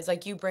about it, is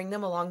like you bring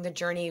them along the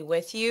journey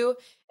with you.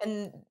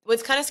 And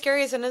what's kind of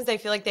scary is sometimes they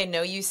feel like they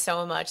know you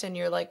so much, and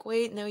you're like,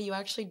 wait, no, you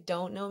actually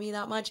don't know me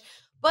that much.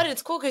 But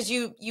it's cool because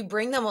you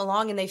bring them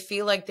along and they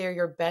feel like they're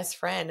your best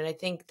friend. And I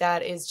think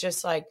that is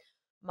just like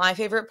my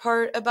favorite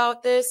part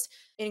about this.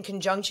 In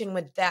conjunction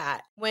with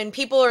that, when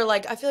people are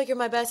like, I feel like you're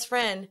my best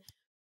friend,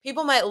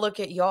 people might look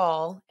at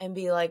y'all and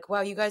be like,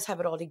 wow, you guys have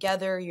it all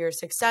together. You're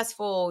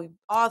successful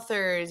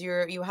authors.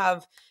 You're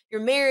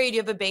married. You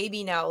have a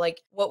baby now.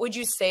 Like, what would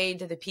you say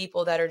to the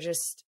people that are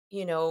just,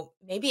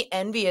 maybe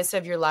envious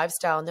of your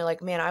lifestyle? And they're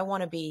like, man, I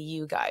want to be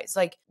you guys.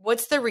 Like,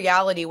 what's the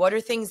reality? What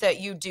are things that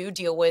you do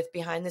deal with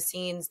behind the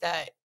scenes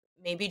that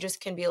maybe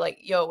just can be like,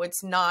 yo,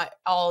 it's not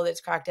all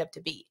that's cracked up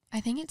to be?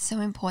 I think it's so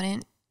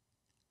important.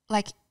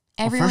 Like,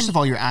 Well, first of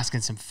all, you're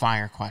asking some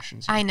fire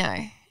questions. I know.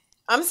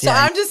 I'm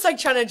just like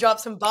trying to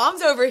drop some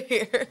bombs over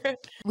here.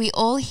 We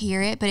all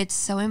hear it, but it's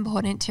so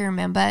important to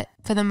remember.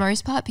 For the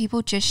most part,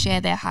 people just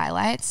share their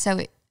highlights. So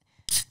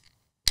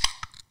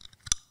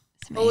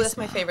oh, that's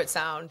my favorite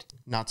sound.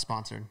 Not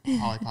sponsored.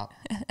 Lollipop.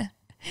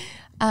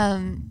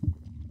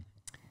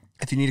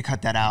 If you need to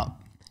cut that out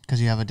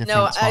because you have a different.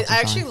 No, I sponsor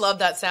actually sign. love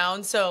that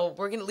sound, so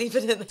we're gonna leave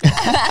it in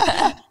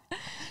there.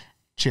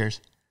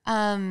 Cheers.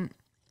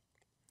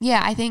 Yeah,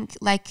 I think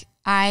like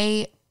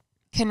I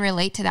can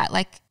relate to that.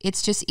 Like,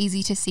 it's just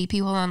easy to see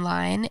people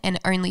online and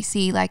only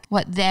see like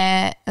what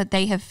they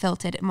have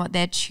filtered and what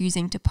they're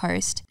choosing to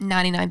post.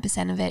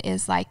 99% of it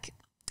is like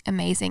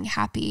amazing,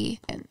 happy.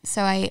 And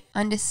so I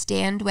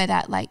understand where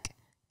that like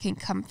can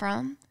come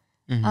from.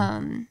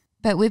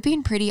 But we've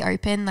been pretty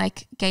open.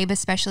 Like Gabe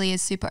especially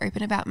is super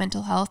open about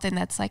mental health, and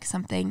that's like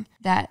something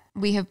that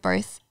we have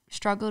both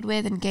struggled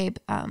with. And Gabe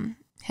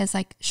has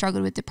like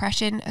struggled with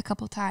depression a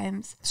couple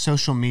times.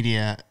 Social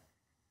media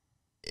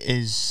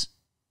is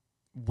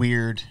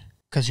weird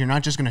because you're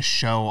not just going to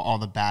show all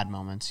the bad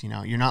moments.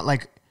 You're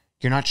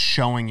not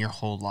showing your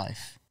whole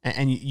life,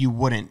 and you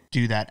wouldn't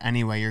do that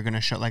anyway. You're going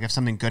to show, like, if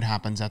something good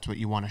happens, that's what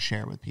you want to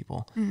share with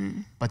people.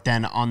 But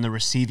then on the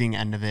receiving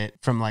end of it,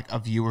 from like a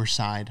viewer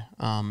side,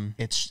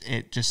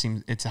 it just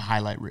seems it's a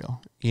highlight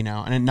reel,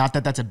 and not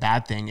that that's a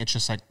bad thing. It's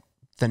just like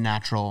the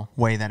natural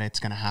way that it's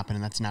going to happen,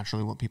 and that's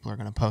naturally what people are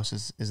going to post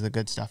is the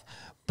good stuff.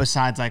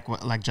 Besides like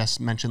what like Jess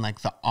mentioned,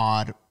 like the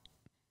odd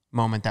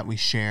moment that we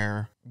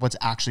share what's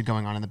actually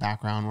going on in the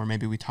background, where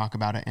maybe we talk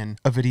about it in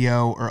a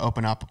video or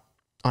open up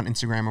on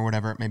Instagram or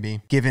whatever it may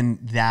be. Given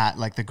that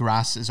like the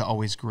grass is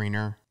always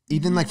greener,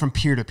 even like from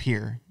peer to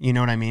peer, you know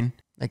what I mean?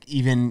 Like,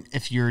 even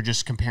if you're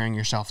just comparing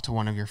yourself to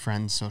one of your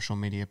friends' social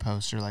media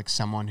posts, or like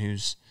someone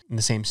who's in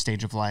the same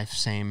stage of life,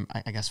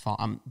 I guess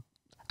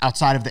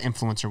outside of the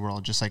influencer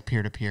world, just like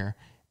peer to peer,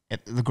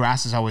 the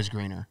grass is always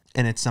greener.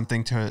 And it's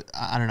something to,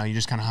 I don't know, you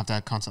just kind of have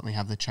to constantly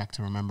have the check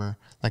to remember,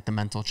 like the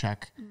mental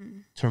check,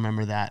 to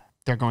remember that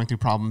they're going through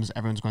problems.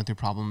 Everyone's going through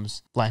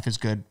problems. Life is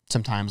good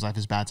sometimes. Life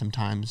is bad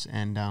sometimes.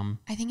 And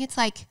I think it's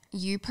like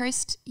you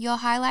post your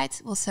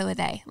highlights, well, so are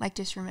they. Like,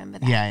 just remember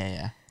that.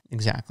 Yeah.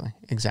 Exactly.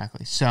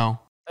 So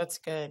That's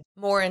good.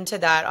 More into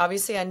that.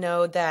 Obviously, I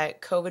know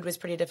that COVID was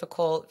pretty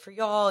difficult for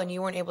y'all, and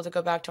you weren't able to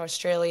go back to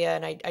Australia.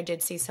 And I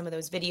did see some of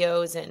those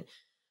videos, and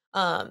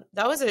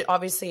that was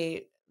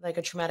obviously like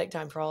a traumatic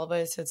time for all of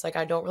us. It's like,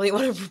 I don't really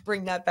want to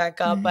bring that back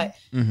up, but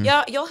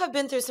yeah, y'all have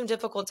been through some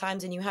difficult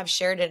times, and you have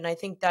shared it. And I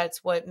think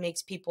that's what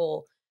makes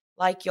people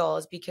like y'all,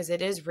 is because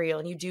it is real,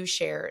 and you do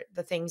share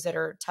the things that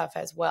are tough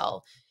as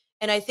well.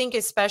 And I think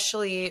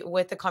especially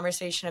with the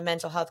conversation of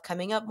mental health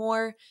coming up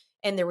more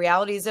and the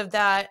realities of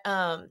that,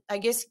 I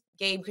guess,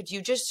 Gabe, could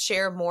you just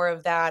share more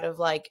of that, of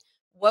like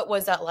what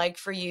was that like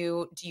for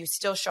you? Do you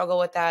still struggle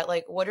with that?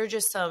 Like, what are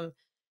just some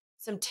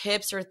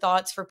tips or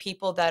thoughts for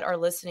people that are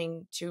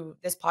listening to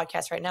this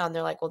podcast right now and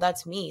they're like, well,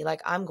 that's me.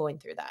 Like, I'm going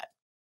through that.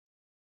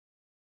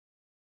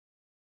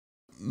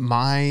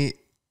 My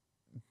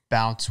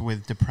bouts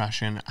with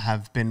depression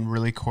have been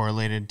really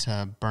correlated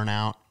to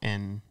burnout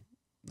and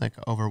like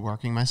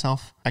overworking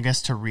myself. I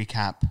guess to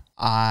recap,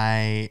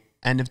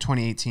 end of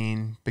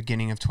 2018,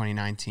 beginning of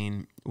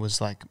 2019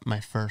 was like my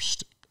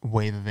first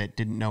wave of it.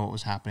 Didn't know what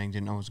was happening,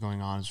 didn't know what was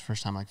going on. It was the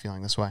first time like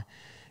feeling this way.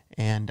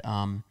 And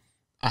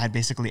I had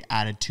basically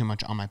added too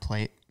much on my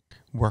plate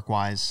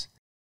work-wise,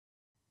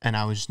 and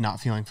I was not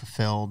feeling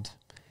fulfilled.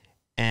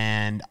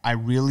 And I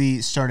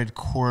really started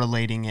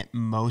correlating it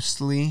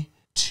mostly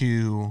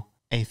to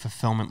a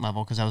fulfillment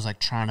level because I was like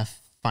trying to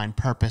find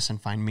purpose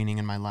and find meaning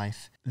in my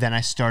life. Then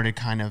I started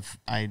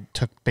I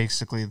took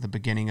basically the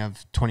beginning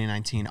of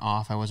 2019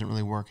 off. I wasn't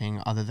really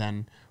working other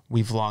than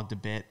we vlogged a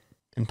bit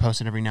and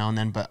posted every now and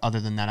then. But other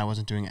than that, I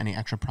wasn't doing any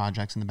extra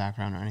projects in the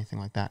background or anything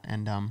like that.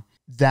 And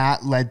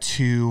that led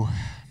to,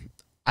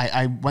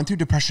 I went through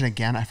depression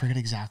again. I forget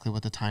exactly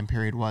what the time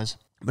period was,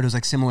 but it was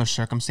like similar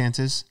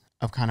circumstances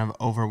of kind of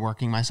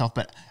overworking myself.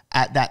 But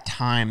at that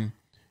time,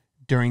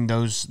 during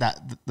those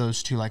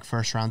two like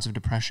first rounds of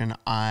depression,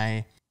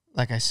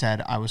 like I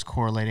said, I was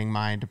correlating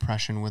my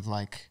depression with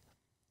like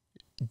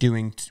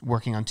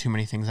working on too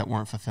many things that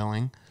weren't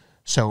fulfilling.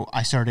 So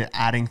I started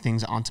adding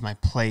things onto my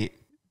plate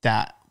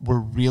that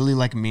were really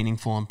like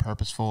meaningful and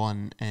purposeful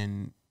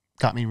and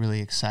got me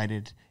really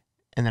excited.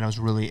 And that I was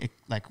really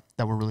like,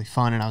 that were really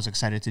fun and I was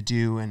excited to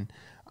do. And,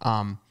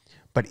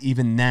 but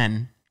even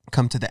then,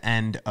 come to the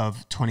end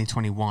of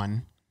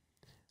 2021,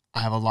 I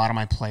have a lot on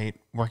my plate,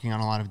 working on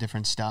a lot of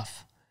different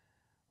stuff.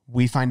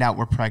 We find out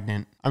we're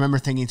pregnant. I remember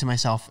thinking to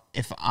myself,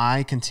 if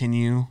I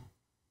continue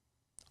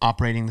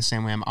operating the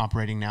same way I'm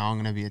operating now, I'm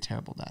going to be a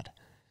terrible dad.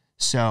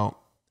 So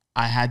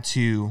I had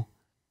to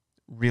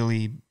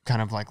really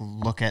kind of like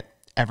look at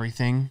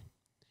everything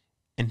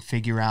and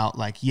figure out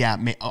like, yeah,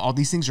 all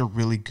these things are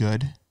really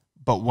good,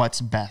 but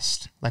what's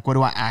best? Like, what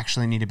do I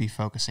actually need to be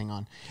focusing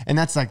on? And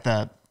that's like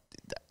the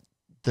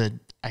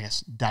I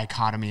guess,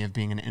 dichotomy of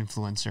being an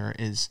influencer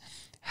is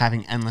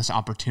having endless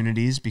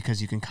opportunities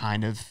because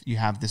you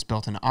have this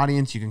built-in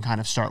audience, you can kind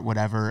of start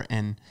whatever,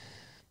 and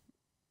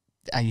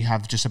you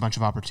have just a bunch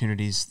of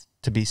opportunities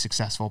to be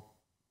successful,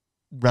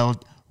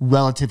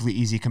 relatively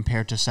easy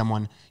compared to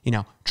someone,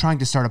 trying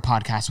to start a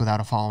podcast without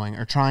a following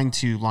or trying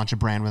to launch a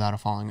brand without a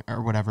following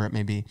or whatever it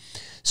may be.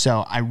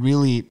 So I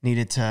really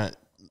needed to,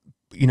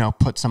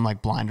 put some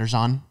like blinders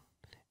on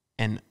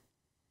and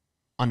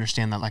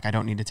understand that like I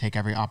don't need to take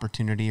every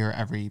opportunity or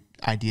every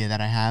idea that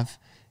I have.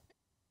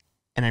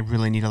 And I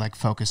really need to like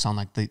focus on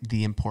like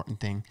the important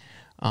thing,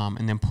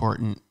 and the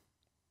important,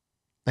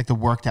 like the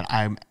work that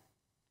I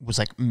was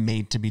like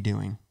made to be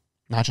doing,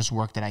 not just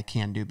work that I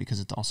can do because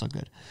it's also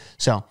good.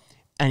 So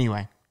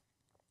anyway,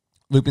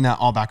 looping that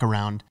all back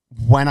around,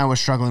 when I was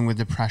struggling with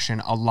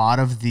depression, a lot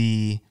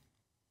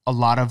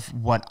of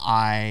what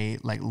I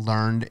like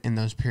learned in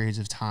those periods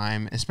of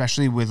time,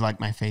 especially with like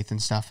my faith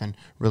and stuff and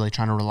really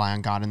trying to rely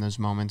on God in those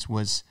moments,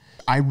 was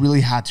I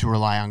really had to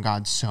rely on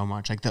God so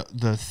much. Like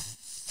the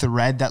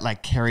thread that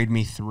like carried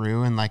me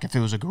through, and like if it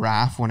was a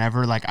graph,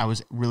 whenever like I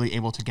was really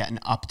able to get an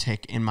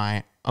uptick in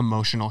my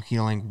emotional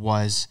healing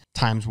was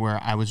times where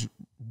I was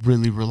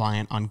really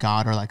reliant on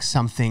God or like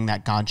something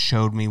that God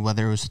showed me,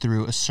 whether it was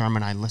through a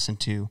sermon I listened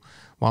to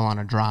while on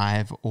a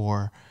drive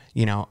or,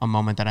 a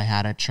moment that I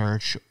had at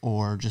church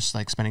or just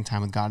like spending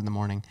time with God in the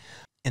morning.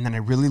 And then I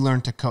really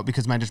learned to cope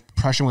because my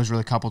depression was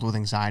really coupled with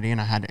anxiety, and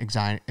I had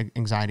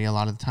anxiety a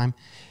lot of the time.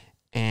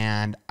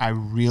 And I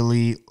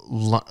really,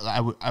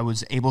 I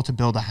was able to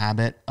build a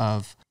habit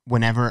of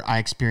whenever I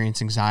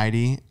experienced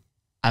anxiety,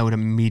 I would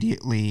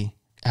immediately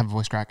have a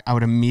voice crack. I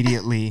would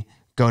immediately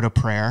go to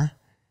prayer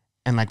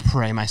and like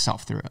pray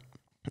myself through it,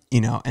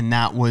 and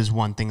that was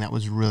one thing that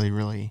was really,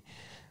 really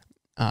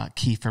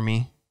key for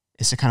me,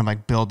 is to kind of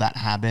like build that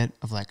habit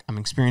of like, I'm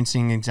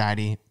experiencing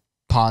anxiety,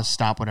 pause,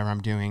 stop whatever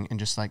I'm doing, and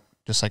just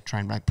try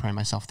and like pray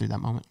myself through that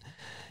moment.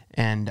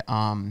 And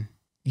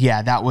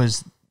yeah, that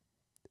was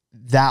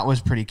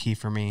pretty key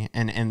for me.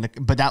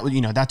 But that was,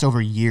 that's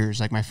over years.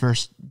 Like my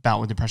first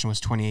bout with depression was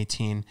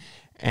 2018,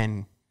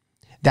 and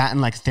that and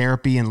like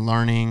therapy and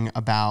learning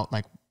about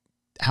like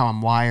how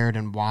I'm wired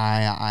and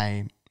why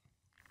I,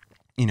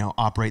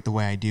 operate the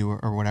way I do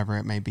or whatever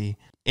it may be.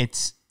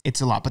 It's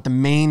a lot. But the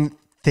main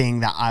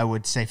thing that I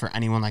would say for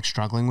anyone like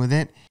struggling with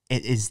it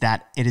is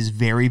that it is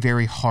very,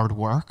 very hard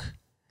work.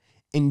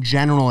 In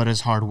general, it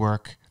is hard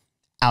work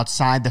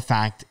outside the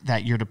fact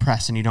that you're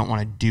depressed and you don't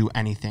want to do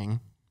anything.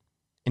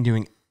 And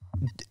doing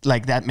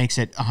like that makes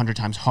it 100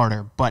 times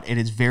harder, but it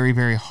is very,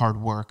 very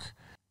hard work,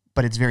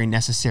 but it's very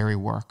necessary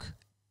work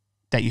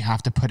that you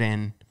have to put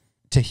in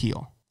to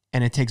heal.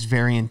 And it takes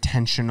very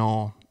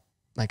intentional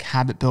like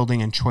habit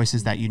building and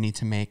choices that you need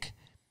to make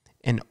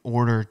in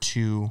order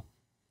to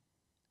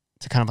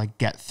kind of like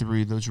get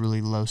through those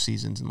really low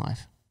seasons in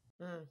life.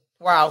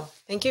 Wow.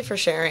 Thank you for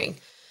sharing.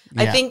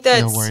 I think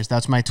that's... No worries.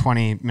 That's my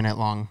 20-minute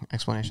long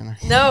explanation there.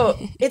 No,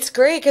 it's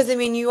great because, I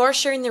mean, you are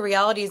sharing the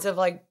realities of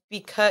like,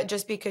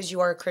 because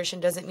you are a Christian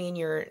doesn't mean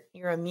you're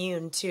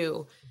immune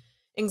to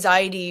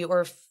anxiety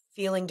or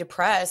feeling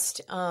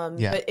depressed.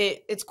 But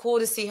it's cool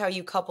to see how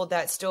you coupled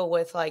that still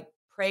with like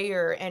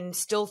prayer and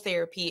still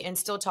therapy and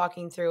still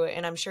talking through it.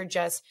 And I'm sure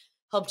Jess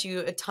helped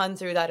you a ton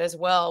through that as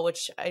well,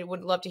 which I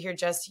would love to hear,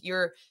 Jess,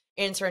 your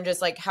answer and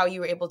just like how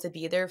you were able to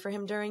be there for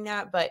him during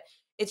that. But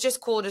it's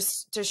just cool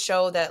to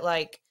show that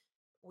like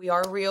we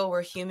are real,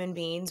 we're human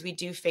beings, we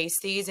do face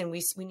these, and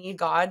we need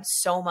God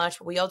so much,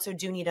 but we also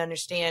do need to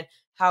understand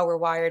how we're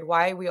wired,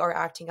 why we are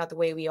acting out the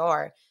way we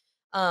are.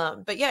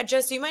 But yeah,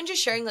 Jess, do you mind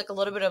just sharing like a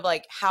little bit of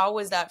like, how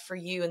was that for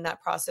you in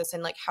that process?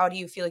 And like, how do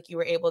you feel like you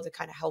were able to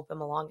kind of help him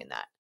along in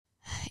that?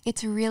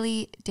 It's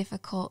really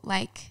difficult,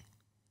 like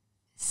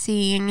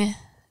seeing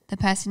the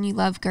person you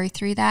love go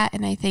through that.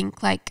 And I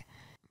think like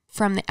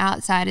from the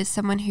outside, as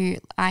someone who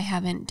I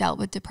haven't dealt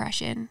with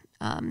depression,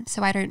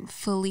 so I don't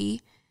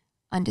fully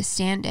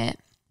understand it.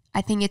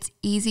 I think it's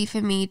easy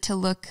for me to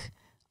look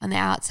on the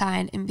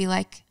outside and be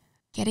like,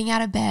 getting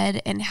out of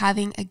bed and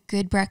having a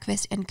good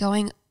breakfast and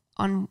going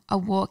on a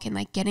walk and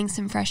like getting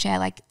some fresh air,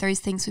 like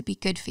those things would be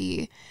good for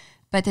you.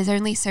 But there's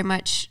only so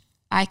much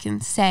I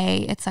can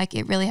say. It's like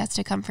it really has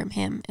to come from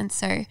him. And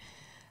so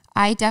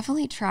I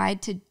definitely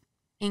tried to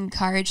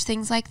encourage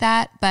things like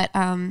that, but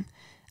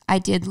I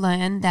did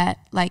learn that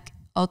like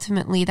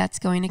ultimately that's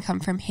going to come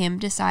from him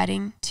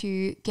deciding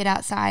to get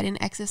outside and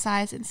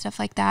exercise and stuff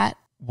like that.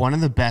 One of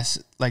the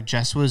best, like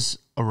Jess was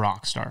a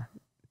rock star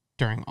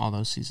during all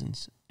those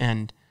seasons.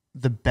 And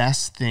the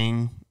best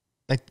thing,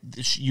 like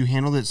you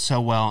handled it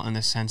so well in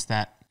the sense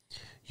that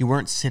you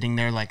weren't sitting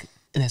there like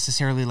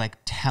necessarily like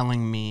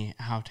telling me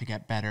how to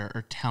get better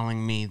or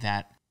telling me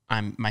that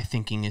my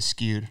thinking is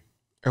skewed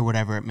or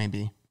whatever it may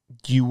be.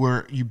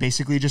 You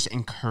basically just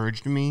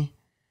encouraged me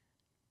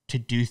to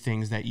do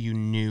things that you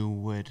knew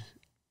would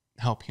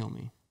help heal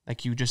me.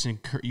 Like you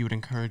would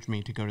encourage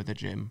me to go to the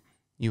gym.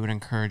 You would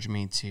encourage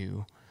me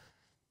to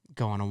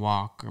go on a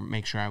walk or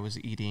make sure I was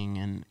eating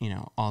and,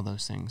 all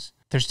those things.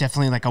 There's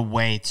definitely like a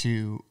way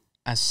to,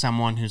 as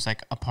someone who's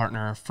like a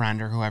partner, a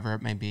friend, or whoever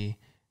it may be,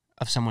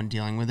 of someone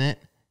dealing with it,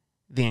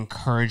 the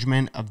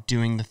encouragement of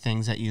doing the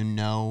things that you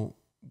know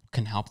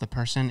can help the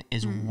person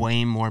is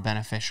way more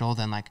beneficial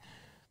than like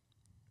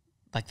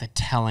the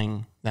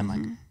telling them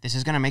like, this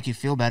is going to make you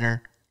feel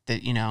better,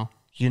 that,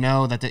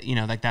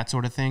 like that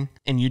sort of thing.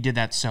 And you did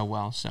that so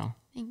well. So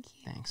thank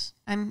you. Thanks.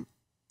 I'm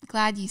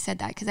glad you said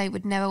that because I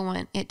would never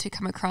want it to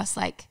come across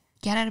like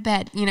get out of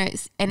bed,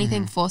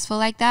 anything forceful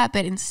like that,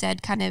 but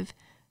instead kind of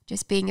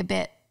just being a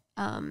bit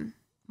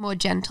more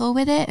gentle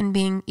with it and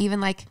being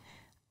even like,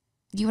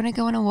 do you want to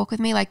go on a walk with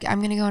me? Like, I'm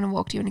going to go on a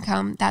walk. Do you want to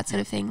come? That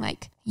sort of thing.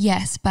 Like,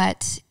 yes,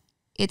 but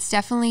it's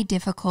definitely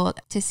difficult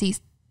to see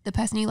the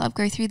person you love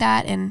go through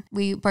that. And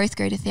we both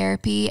go to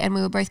therapy and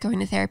we were both going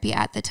to therapy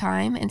at the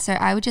time. And so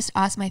I would just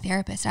ask my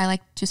therapist. I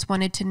just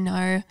wanted to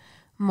know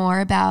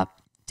more about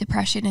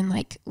depression and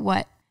like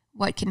what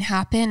can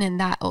happen. And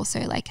that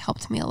also like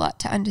helped me a lot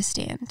to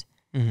understand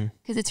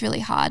because it's really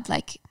hard.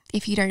 Like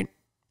if you don't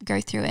go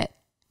through it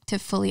to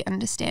fully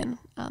understand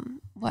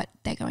what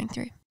they're going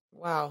through.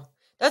 Wow.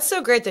 That's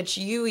so great that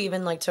you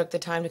even like took the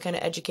time to kind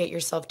of educate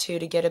yourself too,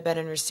 to get a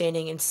better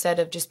understanding instead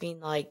of just being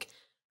like,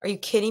 are you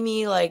kidding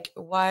me? Like,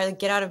 why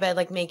get out of bed,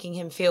 like making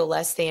him feel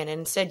less than.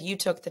 And instead you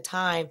took the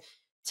time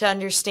to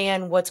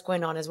understand what's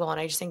going on as well. And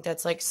I just think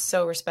that's like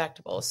so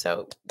respectable.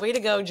 So way to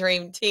go,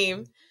 dream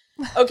team.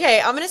 Okay.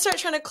 I'm going to start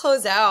trying to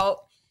close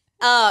out.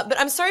 But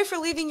I'm sorry for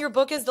leaving your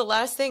book as the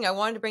last thing. I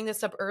wanted to bring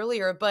this up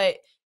earlier, but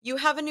you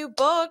have a new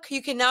book.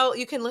 You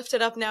can lift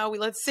it up now.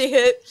 Let's see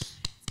it.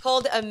 It's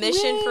called A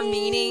Mission for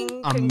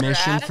Meaning. A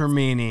Mission for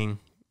Meaning.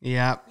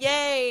 Yep.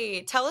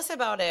 Yay. Tell us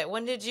about it.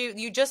 When did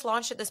you just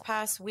launched it this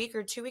past week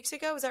or 2 weeks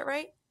ago? Is that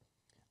right?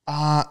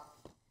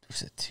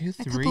 Was it 2,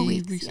 3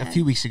 weeks? Yeah. A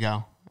few weeks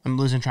ago. I'm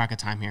losing track of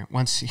time here.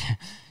 Once,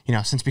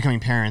 since becoming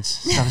parents,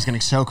 stuff is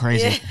getting so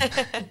crazy.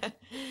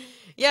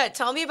 Yeah.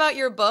 Tell me about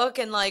your book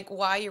and like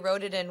why you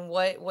wrote it and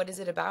what is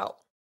it about?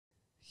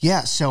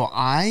 Yeah. So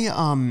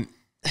I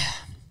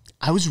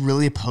was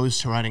really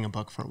opposed to writing a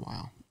book for a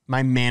while.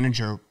 My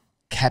manager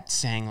kept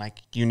saying like,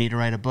 you need to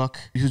write a book.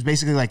 He was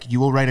basically like, you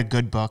will write a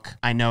good book.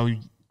 I know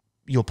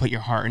you'll put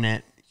your heart in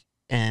it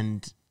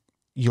and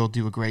you'll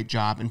do a great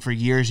job. And for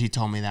years he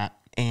told me that.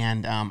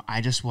 And I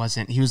just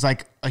wasn't, he was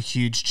like a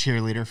huge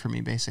cheerleader for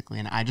me basically.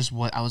 And I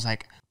was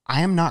like,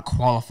 I am not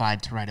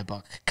qualified to write a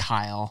book,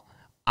 Kyle.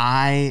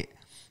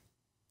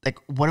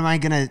 What am I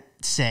going to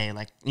say?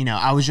 Like,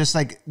 I was just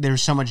like,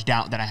 there's so much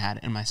doubt that I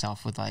had in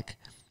myself with like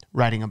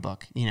writing a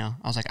book, I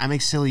was like, I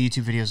make silly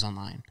YouTube videos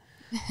online.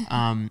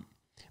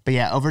 But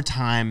yeah, over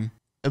time,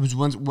 it was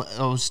once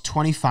I was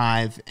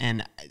 25,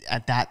 and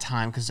at that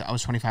time, because I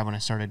was 25 when I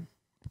started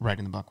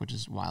writing the book, which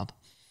is wild.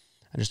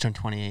 I just turned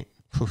 28,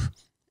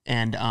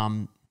 and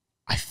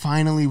I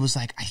finally was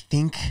like, I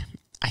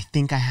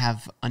think I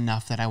have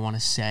enough that I want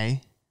to say,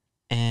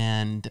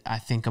 and I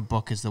think a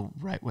book is the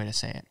right way to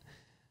say it.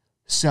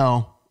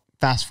 So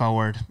fast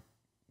forward,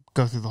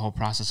 go through the whole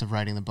process of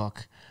writing the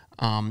book,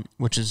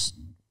 which is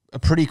a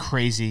pretty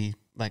crazy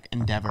like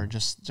endeavor.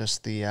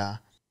 Just the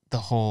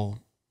whole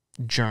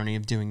journey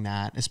of doing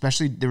that.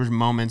 Especially there was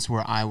moments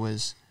where I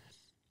was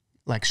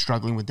like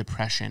struggling with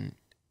depression,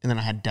 and then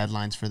I had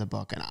deadlines for the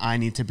book, and I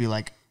need to be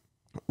like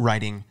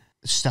writing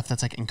stuff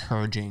that's like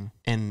encouraging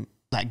and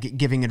like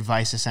giving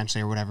advice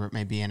essentially or whatever it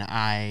may be. And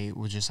I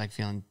was just like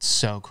feeling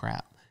so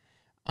crap.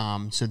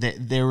 So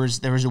there was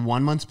a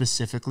 1 month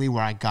specifically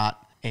where I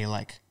got a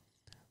like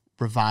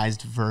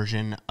revised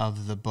version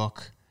of the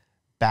book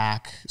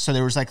back. So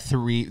there was like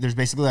there's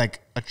basically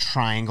like a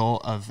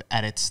triangle of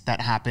edits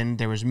that happened.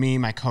 There was me,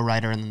 my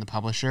co-writer, and then the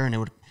publisher,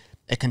 and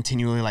it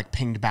continually like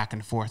pinged back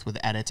and forth with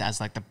edits as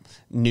like the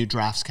new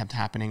drafts kept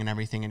happening and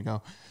everything, and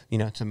go,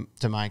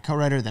 to my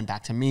co-writer, then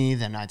back to me,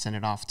 then I'd send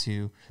it off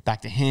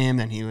back to him,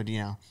 then he would,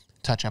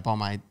 touch up all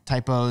my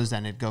typos,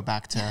 then it'd go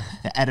back to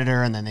the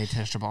editor, and then they'd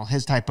touch up all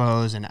his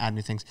typos and add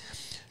new things.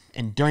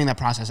 And during that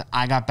process,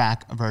 I got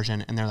back a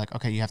version, and they're like,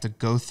 okay, you have to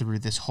go through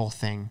this whole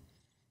thing.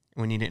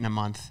 We need it in a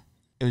month.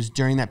 It was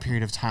during that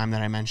period of time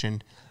that I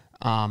mentioned.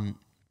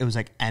 It was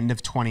like end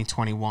of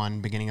 2021,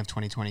 beginning of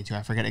 2022.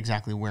 I forget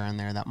exactly where in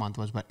there that month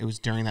was, but it was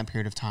during that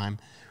period of time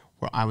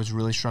where I was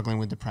really struggling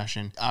with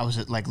depression. I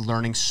was like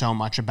learning so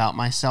much about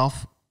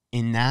myself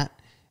in that,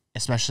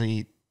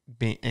 especially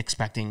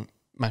expecting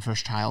my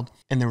first child.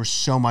 And there was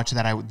so much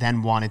that I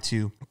then wanted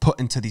to put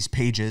into these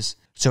pages.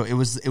 So it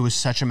was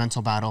such a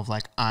mental battle of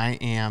like, I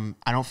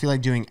don't feel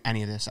like doing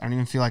any of this. I don't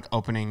even feel like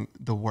opening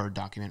the Word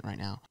document right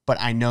now. But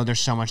I know there's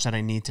so much that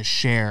I need to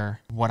share,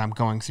 what I'm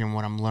going through and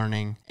what I'm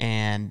learning.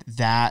 And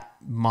that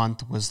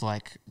month was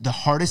like, the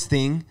hardest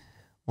thing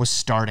was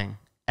starting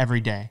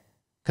every day.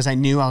 Because I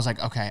knew, I was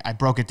like, okay, I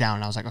broke it down.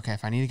 And I was like, okay,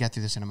 if I need to get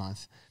through this in a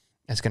month,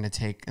 it's going to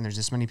take, and there's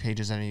this many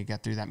pages that I need to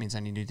get through. That means I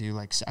need to do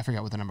like, I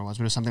forget what the number was,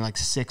 but it was something like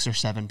 6 or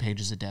 7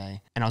 pages a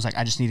day. And I was like,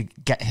 I just need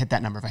to hit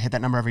that number. If I hit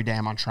that number every day,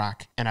 I'm on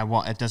track. And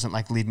it doesn't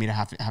like lead me to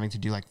having to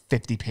do like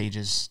 50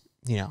 pages,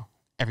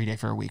 every day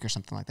for a week or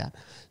something like that.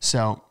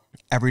 So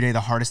every day,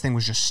 the hardest thing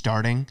was just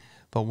starting.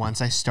 But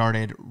once I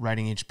started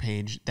writing each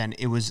page, then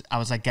I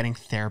was like getting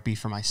therapy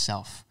for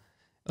myself.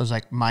 It was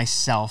like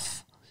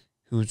myself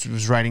who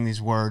was writing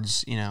these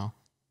words,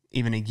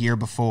 even a year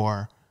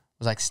before,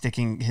 was like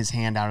sticking his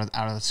hand out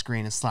of the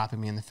screen and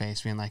slapping me in the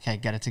face, being like, hey,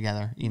 get it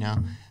together,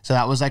 Mm-hmm. So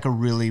that was like a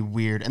really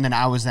weird, and then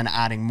I was then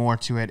adding more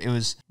to it. It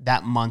was,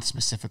 that month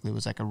specifically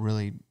was like a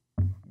really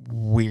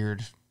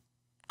weird,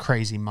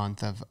 crazy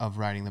month of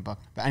writing the book.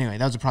 But anyway,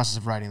 that was the process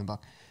of writing the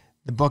book.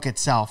 The book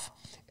itself,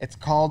 it's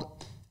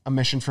called A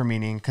Mission for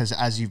Meaning, because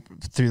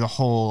through the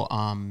whole,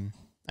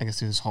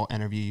 through this whole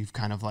interview, you've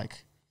kind of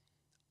like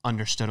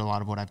understood a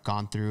lot of what I've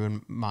gone through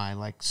and my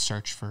like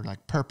search for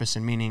like purpose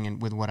and meaning and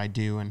with what I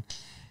do and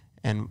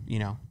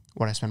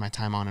what I spend my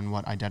time on and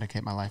what I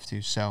dedicate my life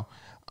to. So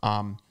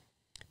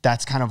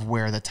that's kind of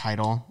where the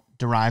title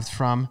derived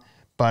from.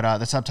 But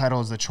the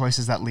subtitle is The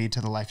Choices That Lead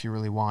to the Life You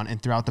Really Want. And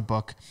throughout the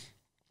book,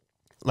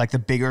 like the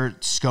bigger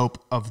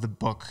scope of the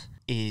book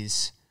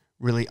is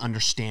really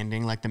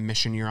understanding like the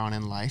mission you're on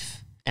in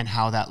life and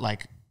how that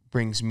like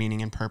brings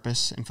meaning and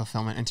purpose and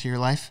fulfillment into your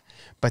life.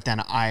 But then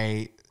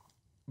I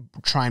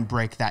try and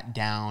break that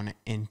down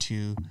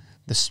into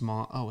the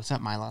small, oh, what's up,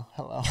 Milo?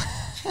 Hello.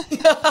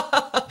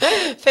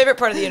 Favorite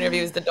part of the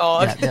interview is the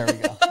dog. Yeah, there we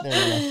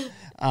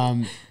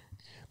go.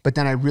 But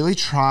then I really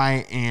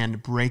try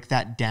and break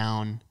that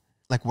down.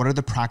 Like, what are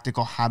the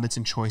practical habits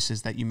and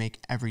choices that you make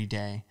every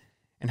day?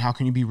 And how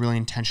can you be really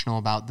intentional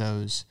about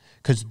those?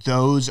 Because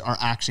those are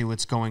actually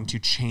what's going to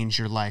change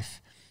your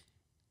life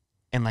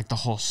and like the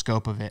whole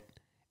scope of it.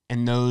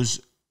 And those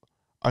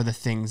are the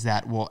things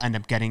that will end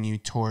up getting you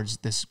towards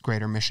this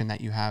greater mission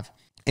that you have.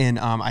 And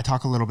I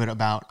talk a little bit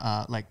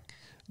about like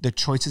the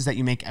choices that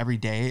you make every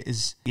day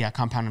is,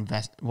 compound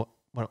invest.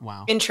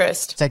 Wow.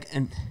 Interest. It's like,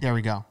 and there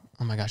we go.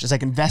 Oh my gosh. It's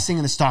like investing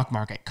in the stock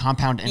market,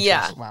 compound interest.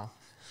 Yeah. Wow.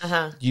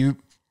 Uh-huh. You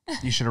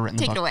should have written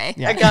the book. Take it away.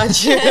 Yeah. I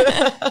got you.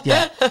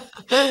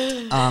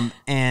 Yeah.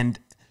 And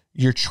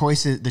your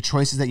choices, the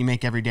choices that you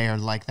make every day are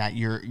like that.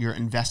 You're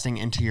investing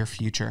into your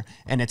future.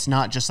 And it's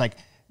not just like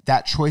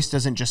that choice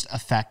doesn't just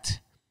affect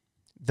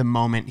the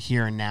moment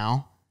here and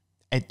now.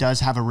 It does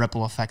have a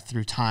ripple effect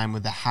through time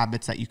with the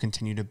habits that you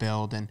continue to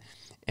build and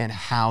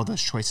how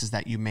those choices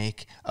that you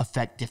make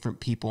affect different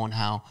people and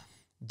how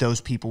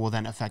those people will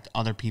then affect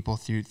other people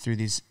through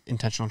these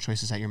intentional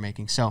choices that you're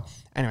making. So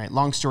anyway,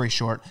 long story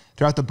short,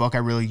 throughout the book, I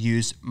really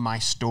use my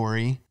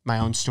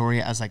own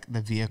story as like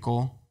the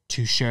vehicle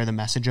to share the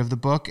message of the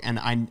book. And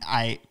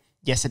I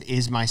yes, it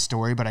is my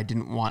story, but I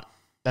didn't want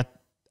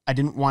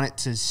it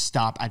to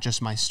stop at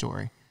just my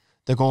story.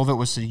 The goal of it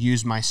was to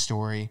use my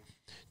story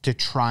to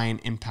try and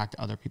impact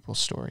other people's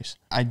stories.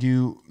 I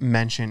do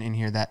mention in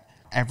here that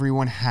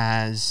everyone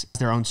has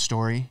their own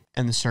story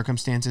and the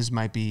circumstances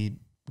might be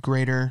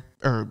greater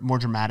or more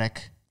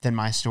dramatic than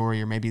my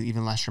story, or maybe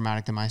even less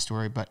dramatic than my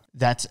story, but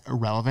that's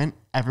irrelevant.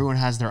 Everyone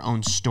has their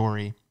own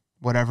story,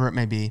 whatever it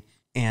may be.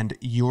 And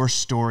your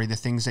story, the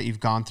things that you've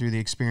gone through, the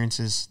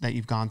experiences that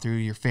you've gone through,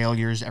 your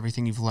failures,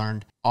 everything you've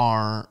learned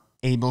are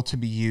able to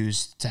be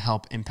used to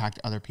help impact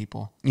other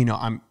people. You know,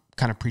 I'm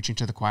kind of preaching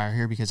to the choir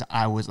here because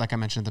I was, like I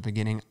mentioned at the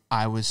beginning,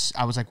 I was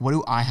like, what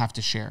do I have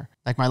to share?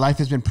 Like, my life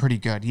has been pretty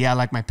good. Yeah,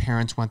 like my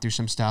parents went through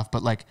some stuff,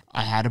 but like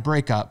I had a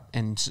breakup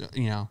and,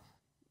 you know,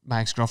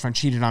 my ex-girlfriend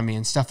cheated on me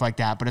and stuff like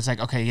that. But it's like,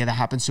 okay, yeah, that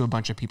happens to a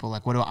bunch of people.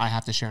 Like, what do I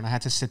have to share? And I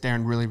had to sit there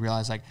and really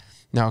realize, like,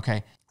 no,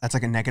 okay, that's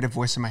like a negative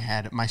voice in my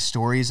head. My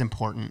story is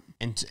important,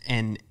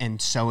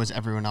 and so is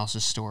everyone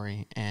else's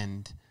story.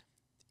 And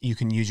you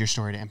can use your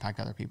story to impact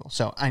other people.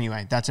 So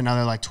anyway, that's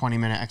another like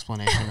 20-minute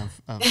explanation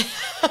of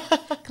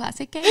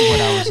Classic game. what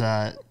I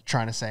was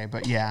trying to say.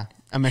 But yeah,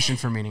 a mission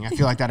for meaning. I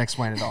feel like that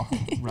explained it all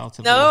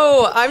relatively.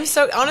 No, I'm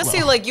so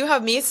honestly like you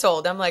have me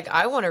sold. I'm like,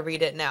 I want to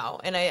read it now.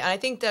 And I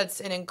think that's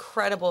an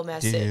incredible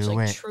message.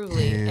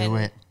 Truly. Do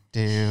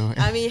it.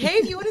 I mean, hey,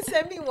 if you want to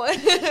send me one.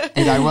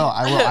 Dude, I will.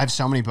 I have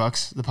so many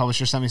books. The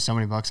publisher sent me so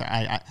many books.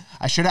 I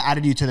should have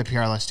added you to the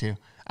PR list too.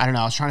 I don't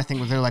know. I was trying to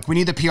think. They're like, we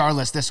need the PR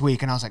list this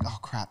week. And I was like, oh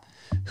crap.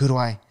 Who do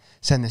I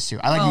send this to?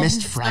 I like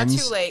missed friends.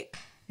 Not too late.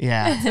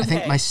 Yeah. I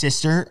think my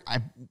sister, I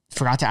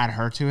forgot to add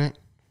her to it.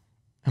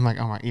 I'm like,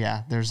 oh my,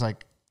 yeah, there's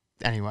like,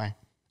 anyway,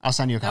 I'll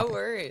send you a copy. No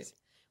worries.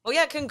 Well,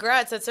 yeah,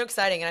 congrats. That's so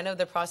exciting. And I know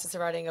the process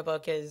of writing a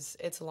book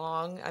it's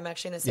long. I'm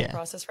actually in the same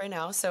process right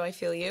now. So I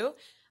feel you.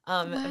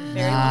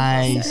 Very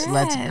nice.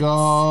 Let's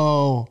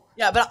go.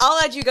 Yeah, but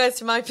I'll add you guys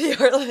to my PR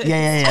list.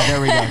 Yeah.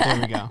 There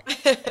we go.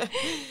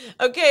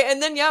 Okay.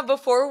 And then,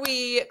 before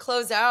we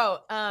close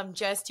out,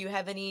 Jess, do you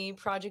have any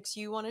projects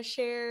you want to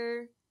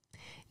share?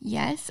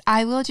 Yes,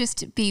 I will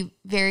just be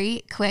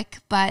very quick,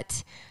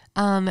 but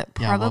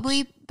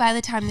probably by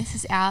the time this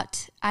is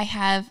out,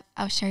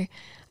 I'll share,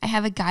 I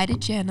have a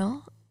guided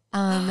journal.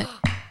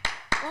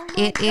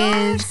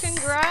 Is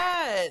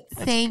congrats.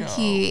 Thank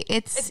you.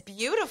 It's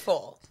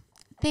beautiful.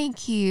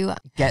 Thank you.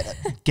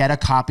 Get a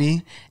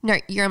copy. No,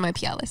 you're on my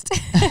PR list.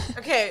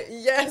 Okay.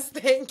 Yes.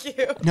 Thank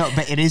you. No,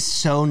 but it is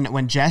so,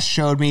 when Jess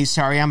showed me,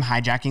 sorry, I'm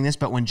hijacking this,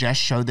 but when Jess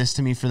showed this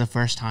to me for the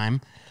first time,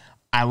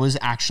 I was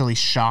actually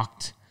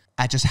shocked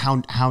at just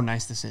how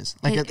nice this is.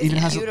 Like it even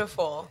has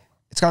beautiful.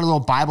 It's got a little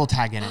Bible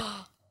tag in it.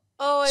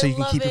 Oh, so you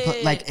can keep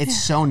it. Like,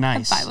 it's so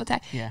nice. Bible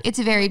tag. Yeah. It's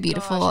very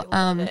beautiful. Gosh,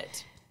 I love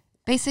it.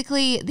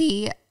 Basically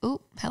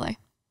hello.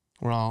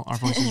 Our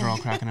voices are all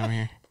cracking over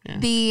here. Yeah.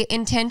 The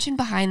intention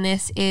behind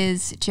this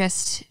is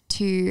just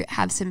to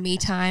have some me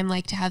time,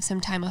 like to have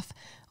some time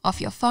off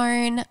your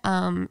phone,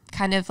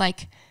 kind of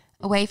like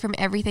away from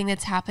everything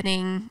that's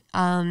happening.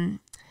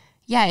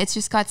 It's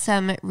just got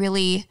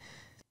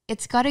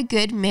it's got a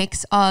good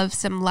mix of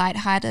some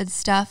lighthearted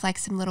stuff, like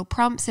some little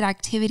prompts and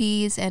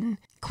activities and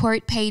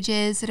quote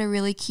pages that are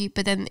really cute,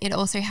 but then it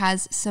also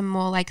has some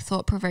more like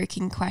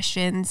thought-provoking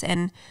questions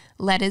and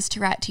letters to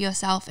write to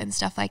yourself and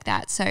stuff like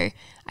that. So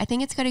I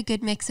think it's got a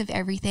good mix of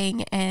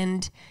everything,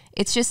 and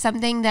it's just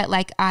something that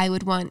like I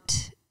would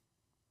want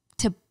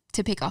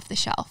to pick off the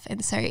shelf.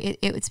 And so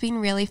it's been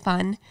really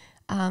fun.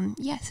 So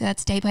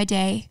that's day by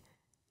day,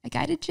 a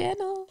guided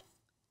journal.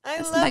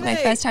 This is like my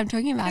first time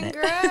talking about it.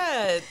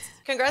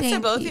 Congrats to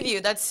both of you.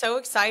 That's so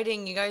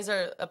exciting. You guys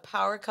are a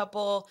power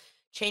couple,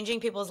 changing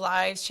people's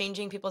lives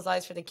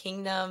for the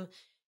kingdom.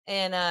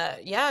 And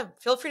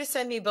feel free to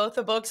send me both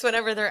the books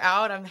whenever they're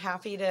out. I'm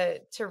happy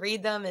to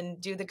read them and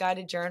do the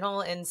guided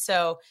journal. And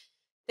so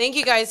thank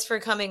you guys for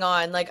coming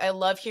on. Like, I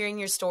love hearing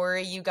your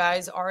story. You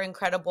guys are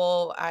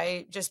incredible.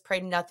 I just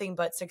pray nothing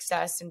but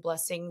success and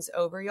blessings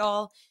over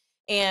y'all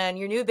and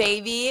your new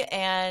baby,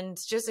 and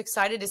just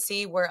excited to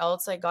see where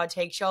else like God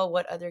takes y'all,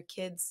 what other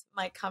kids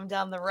might come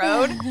down the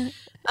road.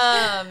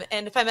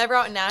 And if I'm ever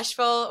out in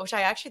Nashville, which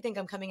I actually think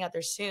I'm coming out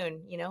there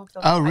soon,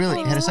 Oh,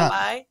 really? Hit us up.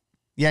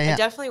 Yeah. I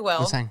definitely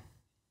will.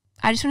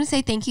 I just want to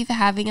say thank you for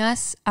having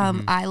us.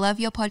 I love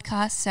your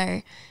podcast,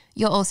 so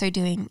you're also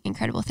doing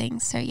incredible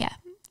things. So yeah,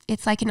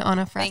 it's like an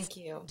honor for us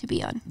to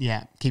be on.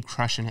 Yeah, keep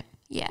crushing it.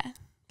 Yeah.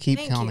 Keep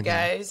killing it,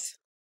 guys.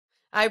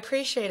 I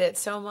appreciate it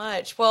so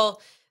much. Well,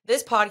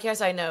 this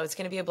podcast, I know it's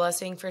going to be a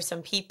blessing for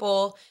some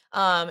people.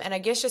 And I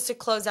guess just to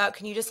close out,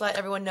 can you just let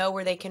everyone know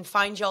where they can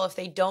find y'all if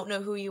they don't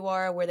know who you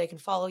are, where they can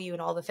follow you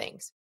and all the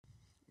things?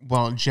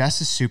 Well,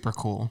 Jess is super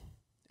cool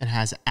and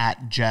has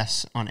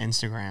 @Jess on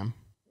Instagram.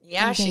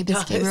 Yeah, she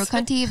does. Gabriel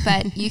Conte,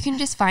 but you can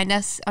just find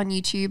us on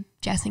YouTube.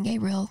 Jess and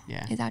Gabriel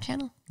is our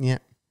channel. Yeah.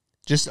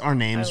 Just our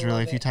names,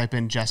 really. If you type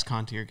in Jess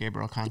Conte or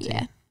Gabriel Conte,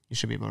 yeah, you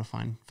should be able to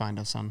find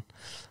us on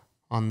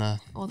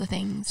the all the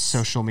things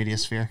social media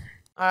sphere.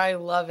 I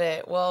love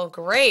it. Well,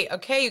 great.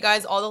 Okay, you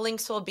guys, all the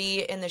links will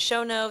be in the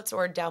show notes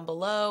or down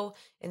below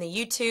in the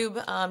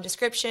YouTube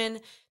description.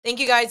 Thank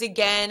you guys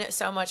again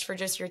so much for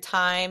just your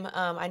time.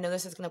 I know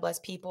this is going to bless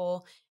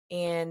people.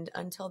 And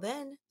until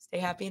then, stay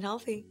happy and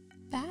healthy.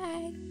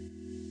 Bye.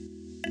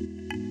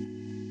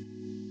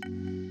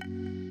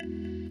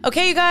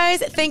 Okay, you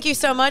guys, thank you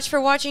so much for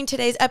watching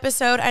today's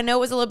episode. I know it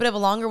was a little bit of a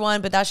longer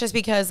one, but that's just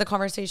because the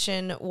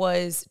conversation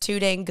was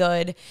too dang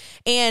good.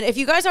 And if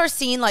you guys are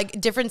seeing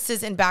like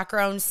differences in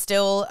background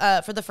still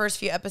for the first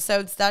few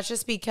episodes, that's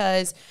just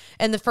because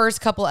in the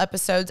first couple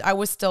episodes, I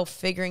was still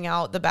figuring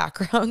out the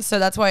background. So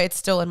that's why it's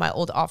still in my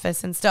old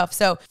office and stuff.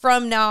 So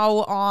from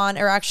now on,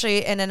 or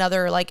actually in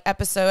another like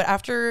episode,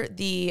 after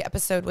the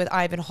episode with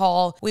Ivan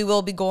Hall, we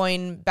will be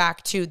going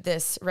back to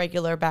this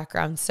regular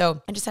background.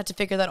 So I just had to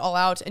figure that all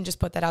out and just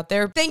put that out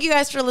there. Thank you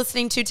guys for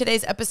listening to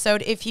today's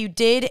episode. If you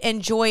did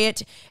enjoy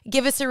it,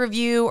 give us a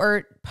review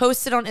or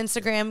post it on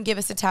Instagram, give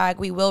us a tag.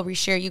 We will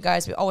reshare you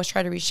guys. We always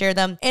try to reshare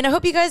them. And I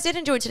hope you guys did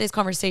enjoy today's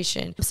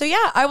conversation. So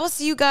yeah, I will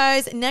see you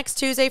guys next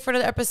Tuesday for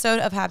another episode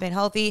of Happy and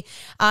Healthy.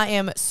 I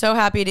am so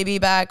happy to be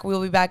back. We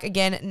will be back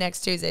again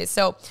next Tuesday.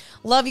 So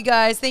love you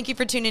guys. Thank you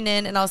for tuning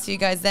in, and I'll see you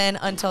guys then.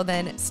 Until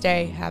then,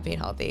 stay happy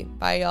and healthy.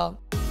 Bye, y'all.